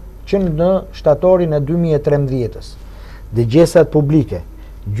ndërtuar që në shtatorin e 2013-ës. Dëgjesat publike,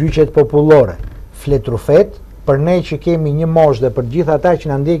 gjyqet popullore, fletrufet, për ne që kemi një moshë dhe për gjithë ata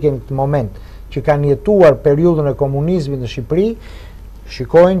që na ndjekin në këtë moment, që kanë jetuar periudhën e komunizmit në Shqipëri,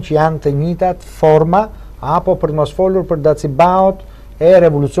 shikojnë që janë të njëjtat forma, apo për të mos folur për dacibaot e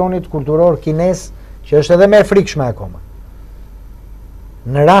revolucionit kulturor kines, që është edhe më e frikshme akoma.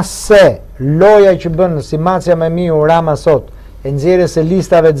 Në rast se loja që bën si macja me miu Rama sot, e nxjerrjes së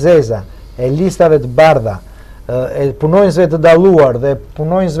listave të zeza, e listave të bardha, punonjësve të dalluar dhe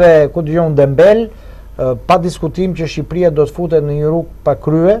punonjësve ku dëgjon dembel, pa diskutim që Shqipëria do të futet në një rrugë pa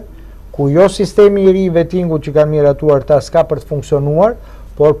krye, ku jo sistemi i ri vettingut që kanë miratuar ta s'ka për të funksionuar,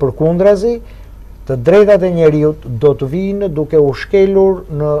 por përkundrazi, të drejtat e njeriut do të vinë duke u shkelur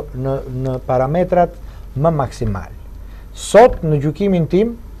në parametrat më maksimal. Sot, në gjykimin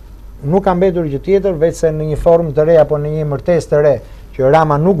tim, nuk kam mbetur gjë tjetër, veç se në një formë të re apo në një martesë të re, që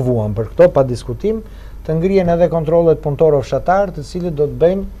Rama nuk vuan për këto, pa diskutim, të ngrihen edhe kontrollet punëtorë fshatar, të cilët do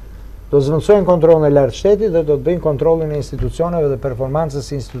të zvendësojnë kontrollin e lartë shtetit dhe do të bëjnë kontrollin e institucioneve dhe performancës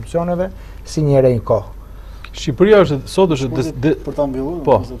së institucioneve si një herë një kohë. Shqipëria është sot është për ta mbyllur,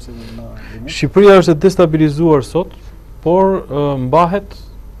 po. Shqipëria është destabilizuar sot, por mbahet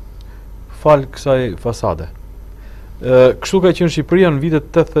fal kësaj fasade. Kështu ka qenë Shqipëria në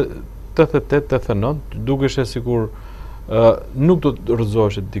vitet 88-89, dukeshe sikur nuk do të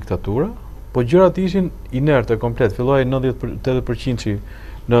rrëzoheshet diktatura, po gjërat ishin inerte komplet, filloi 90-80%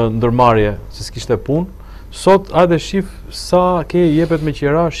 në ndërmarrje se s'kishte punë. Sot hajde shif sa ke jepet me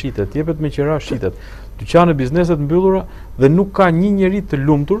qira shitet, dyqane bizneset mbyllura dhe nuk ka një njeri të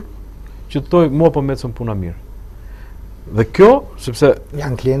lumtur që të thojë mua po mecën puna mirë. Dhe kjo, sepse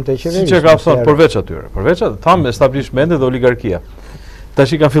janë klientë e qeverisë. Siç e ka thënë përveç atyre, thamë establishmente dhe oligarkia.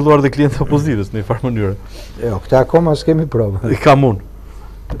 Tash i kanë filluar dhe klientë opozitës në një farë mënyrë. Jo, këta akoma s'kemi provë. Kam unë.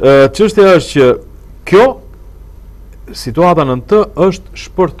 Çështja është që kjo situata në të është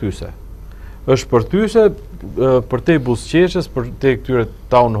shpërthyese. Është shpërthyese përtej buzëqeshjes, përtej këtyre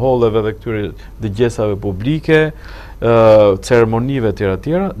town halleve dhe këtyre dëgjesave publike, ceremonive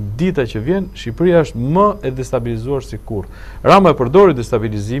tjera, dita që vjen, Shqipëria është më e destabilizuar si kur. Rama e përdori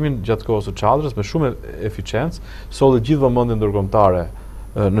destabilizimin gjatë kohës së Çadrës me shumë eficiencë, solli gjithë vëmendjen ndërkombëtare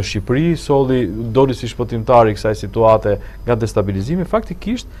në Shqipëri, doli si shpëtimtar i kësaj situate nga destabilizimi.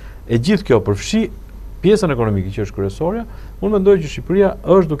 Faktikisht, e gjithë kjo përfshi pjesën ekonomike që është kryesorja. Unë mendoj që Shqipëria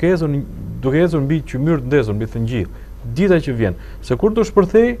është duke ecur mbi qymyr të ndezur, mbi të ngjillë. Dita që vjen, se kur do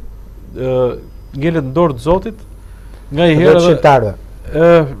shpërthej, ngelet në dorë të Zotit, nga i herë edhe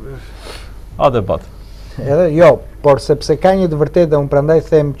a debat. Edhe jo, por sepse ka një të vërtetë, unë prandaj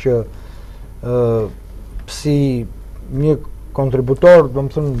them që si një kontributor, do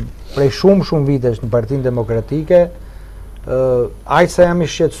të them, prej shumë vitesh në Partinë Demokratike, aq sa jam i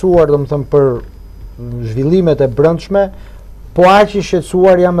shqetësuar, do të them, për zhvillimet e brendshme, po aq i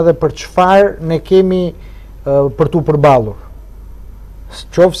shqetësuar jam edhe për çfarë ne kemi për tu përballur.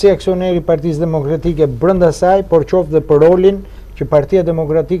 Qoftë si aksioner i Partisë Demokratike brenda saj, por qoftë dhe për rolin që Partia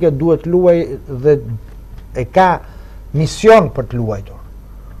Demokratike duhet luaj dhe e ka mision për të luajtur.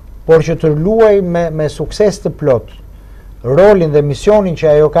 Por që të luaj me sukses të plot rolin dhe misionin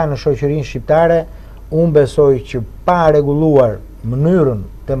që ajo ka në shoqërinë shqiptare, unë besoj që pa rregulluar mënyrën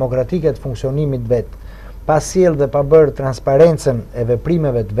demokratike të funksionimit vet, pa sjell dhe pa bërë transparencën e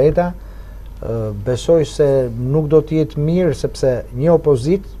veprimeve të veta, besoj se nuk do të jetë mirë, sepse një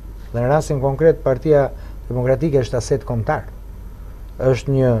opozit, dhe në rastin konkret Partia Demokratike është aset kombëtar. Është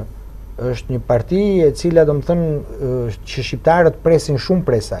një parti e cila, do të thënë, që shqiptarët presin shumë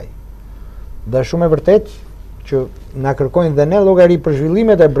prej saj. Dhe shumë e vërtet që na kërkojnë dhe ne llogari për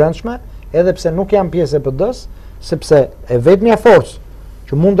zhvillimet e brendshme, edhe pse nuk janë pjesë e PD-s, sepse e vetmja forcë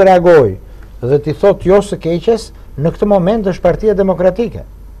që mund të reagojë dhe t'i thotë jo së keqes, në këtë moment është Partia Demokratike.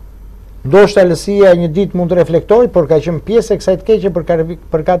 Ndoshta LSI-ja një ditë mund të reflektoj, por ka qenë pjesë e kësaj të keqe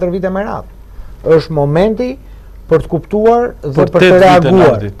për 4 vite më radhë. Është momenti për të kuptuar dhe për të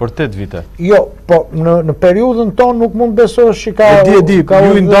reaguar. Për 8 vite. Jo, po në periudhën tonë nuk mund besosh që ka...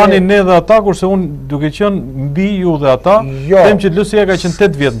 Ju i ndani ne dhe ata, kurse unë duke qenë mbi ju dhe ata, them që LSI-ja ka qenë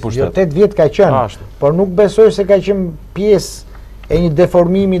 8 vjet në pushtet. Jo, 8 vjet ka qenë, por nuk besoj se ka qenë pjesë e një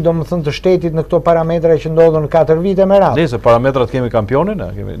deformimi, do më thënë, të shtetit në këto parametra që ndodhën 4 vite me radhë. Nëse parametrat kemi kampionin,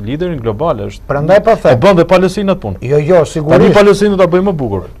 kemi liderin global, është. Prandaj po them. E bën dhe Palestinë atë punë. Jo, sigurisht. Tani Palestinë do ta bëjë më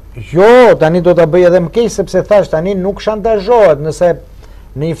bukur. Jo, tani do ta bëj edhe më keq, sepse thash tani nuk shantazhohet, nëse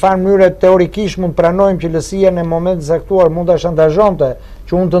në një farë mënyrë teorikisht mund pranojmë që LSI-ja në momentin e caktuar mund ta shantazhonte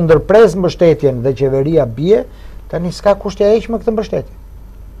që unë të ndërpres mbështetjen dhe qeveria bie, tani s'ka kusht ja heq më këtë mbështetje.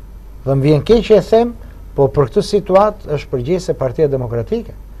 Dhe më vjen keq që e them, po për këtë situatë është përgjegjëse Partia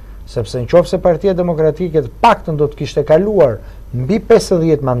Demokratike, sepse nëse Partia Demokratike të paktën do të kishte kaluar mbi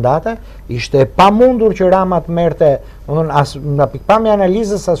 50 mandate, ishte e pamundur që Rama të merrte, nga pikpamja e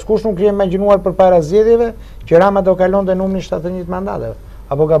analizës, askush nuk kishte imagjinuar përpara zgjedhjeve që Rama do kalonte numrin 71 mandateve.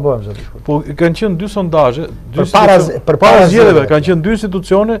 Apo gabojmë, zoti Shkurti? Po kanë qenë 2 sondazhe, përpara zgjedhjeve kanë qenë 2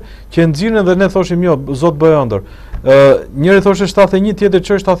 institucione që nxirrin dhe ne thoshim jo, zot bëj ëndër. Njëri thoshte 71, tjetri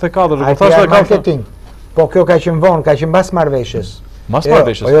çoi 74, po thashë marketing. Po kjo ka qenë vonë, ka qenë mbas marrëveshjes. Mas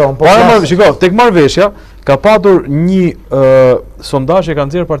marrëveshjes. Shiko, tek marrëveshja ka patur një sondazh që ka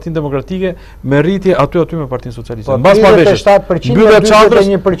nxjerrë Partinë Demokratike me rritje aty me Partinë Socialiste. Mbas marrëveshjes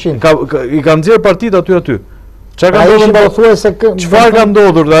 37% i ka nxjerrë partitë aty. Çfarë ka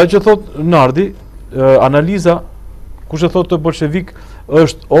ndodhur? Dhe ajo që thot Nardi, analiza kush e thot të bolshevik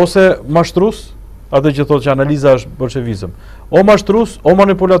është ose mashtrues, atë që thot që analiza është bolshevizëm. O mashtrues, o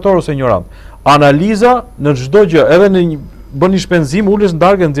manipulator ose ignorant. Analiza në çdo gjë, edhe në bën një shpenzim, ulesh në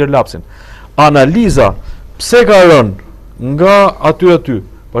darkë nxjerr lapsin. Analiza pse ka rënë nga aty.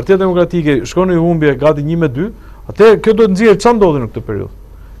 Partia Demokratike shkon në humbje gati 1-2, atë kjo do të nxjerrë çfarë ndodhi në këtë periudhë.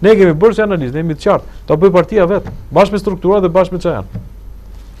 Ne kemi bërë si analizë, ne jemi të qartë, ta bëj partia vetë, bashkë me struktura dhe bashkë me çfarë janë.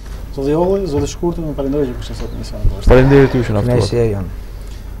 Zoti Olli, zoti Shkurti, më falenderoj që kishte sot misionin tonë. Faleminderit ju që na ftuat.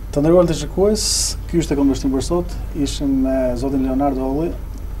 Të nderuar të shikues, ky ishte konversimi për sot. Ishim me zotin Leonard Olli,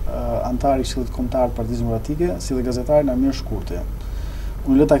 antar i Këshillit Kombëtar të Partisë Demokratike, si dhe gazetarin ARMIR SHKURTI.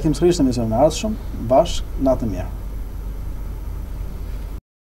 Unë le takim sërish në emisionin e ardhshëm, bashkë, natë mirë.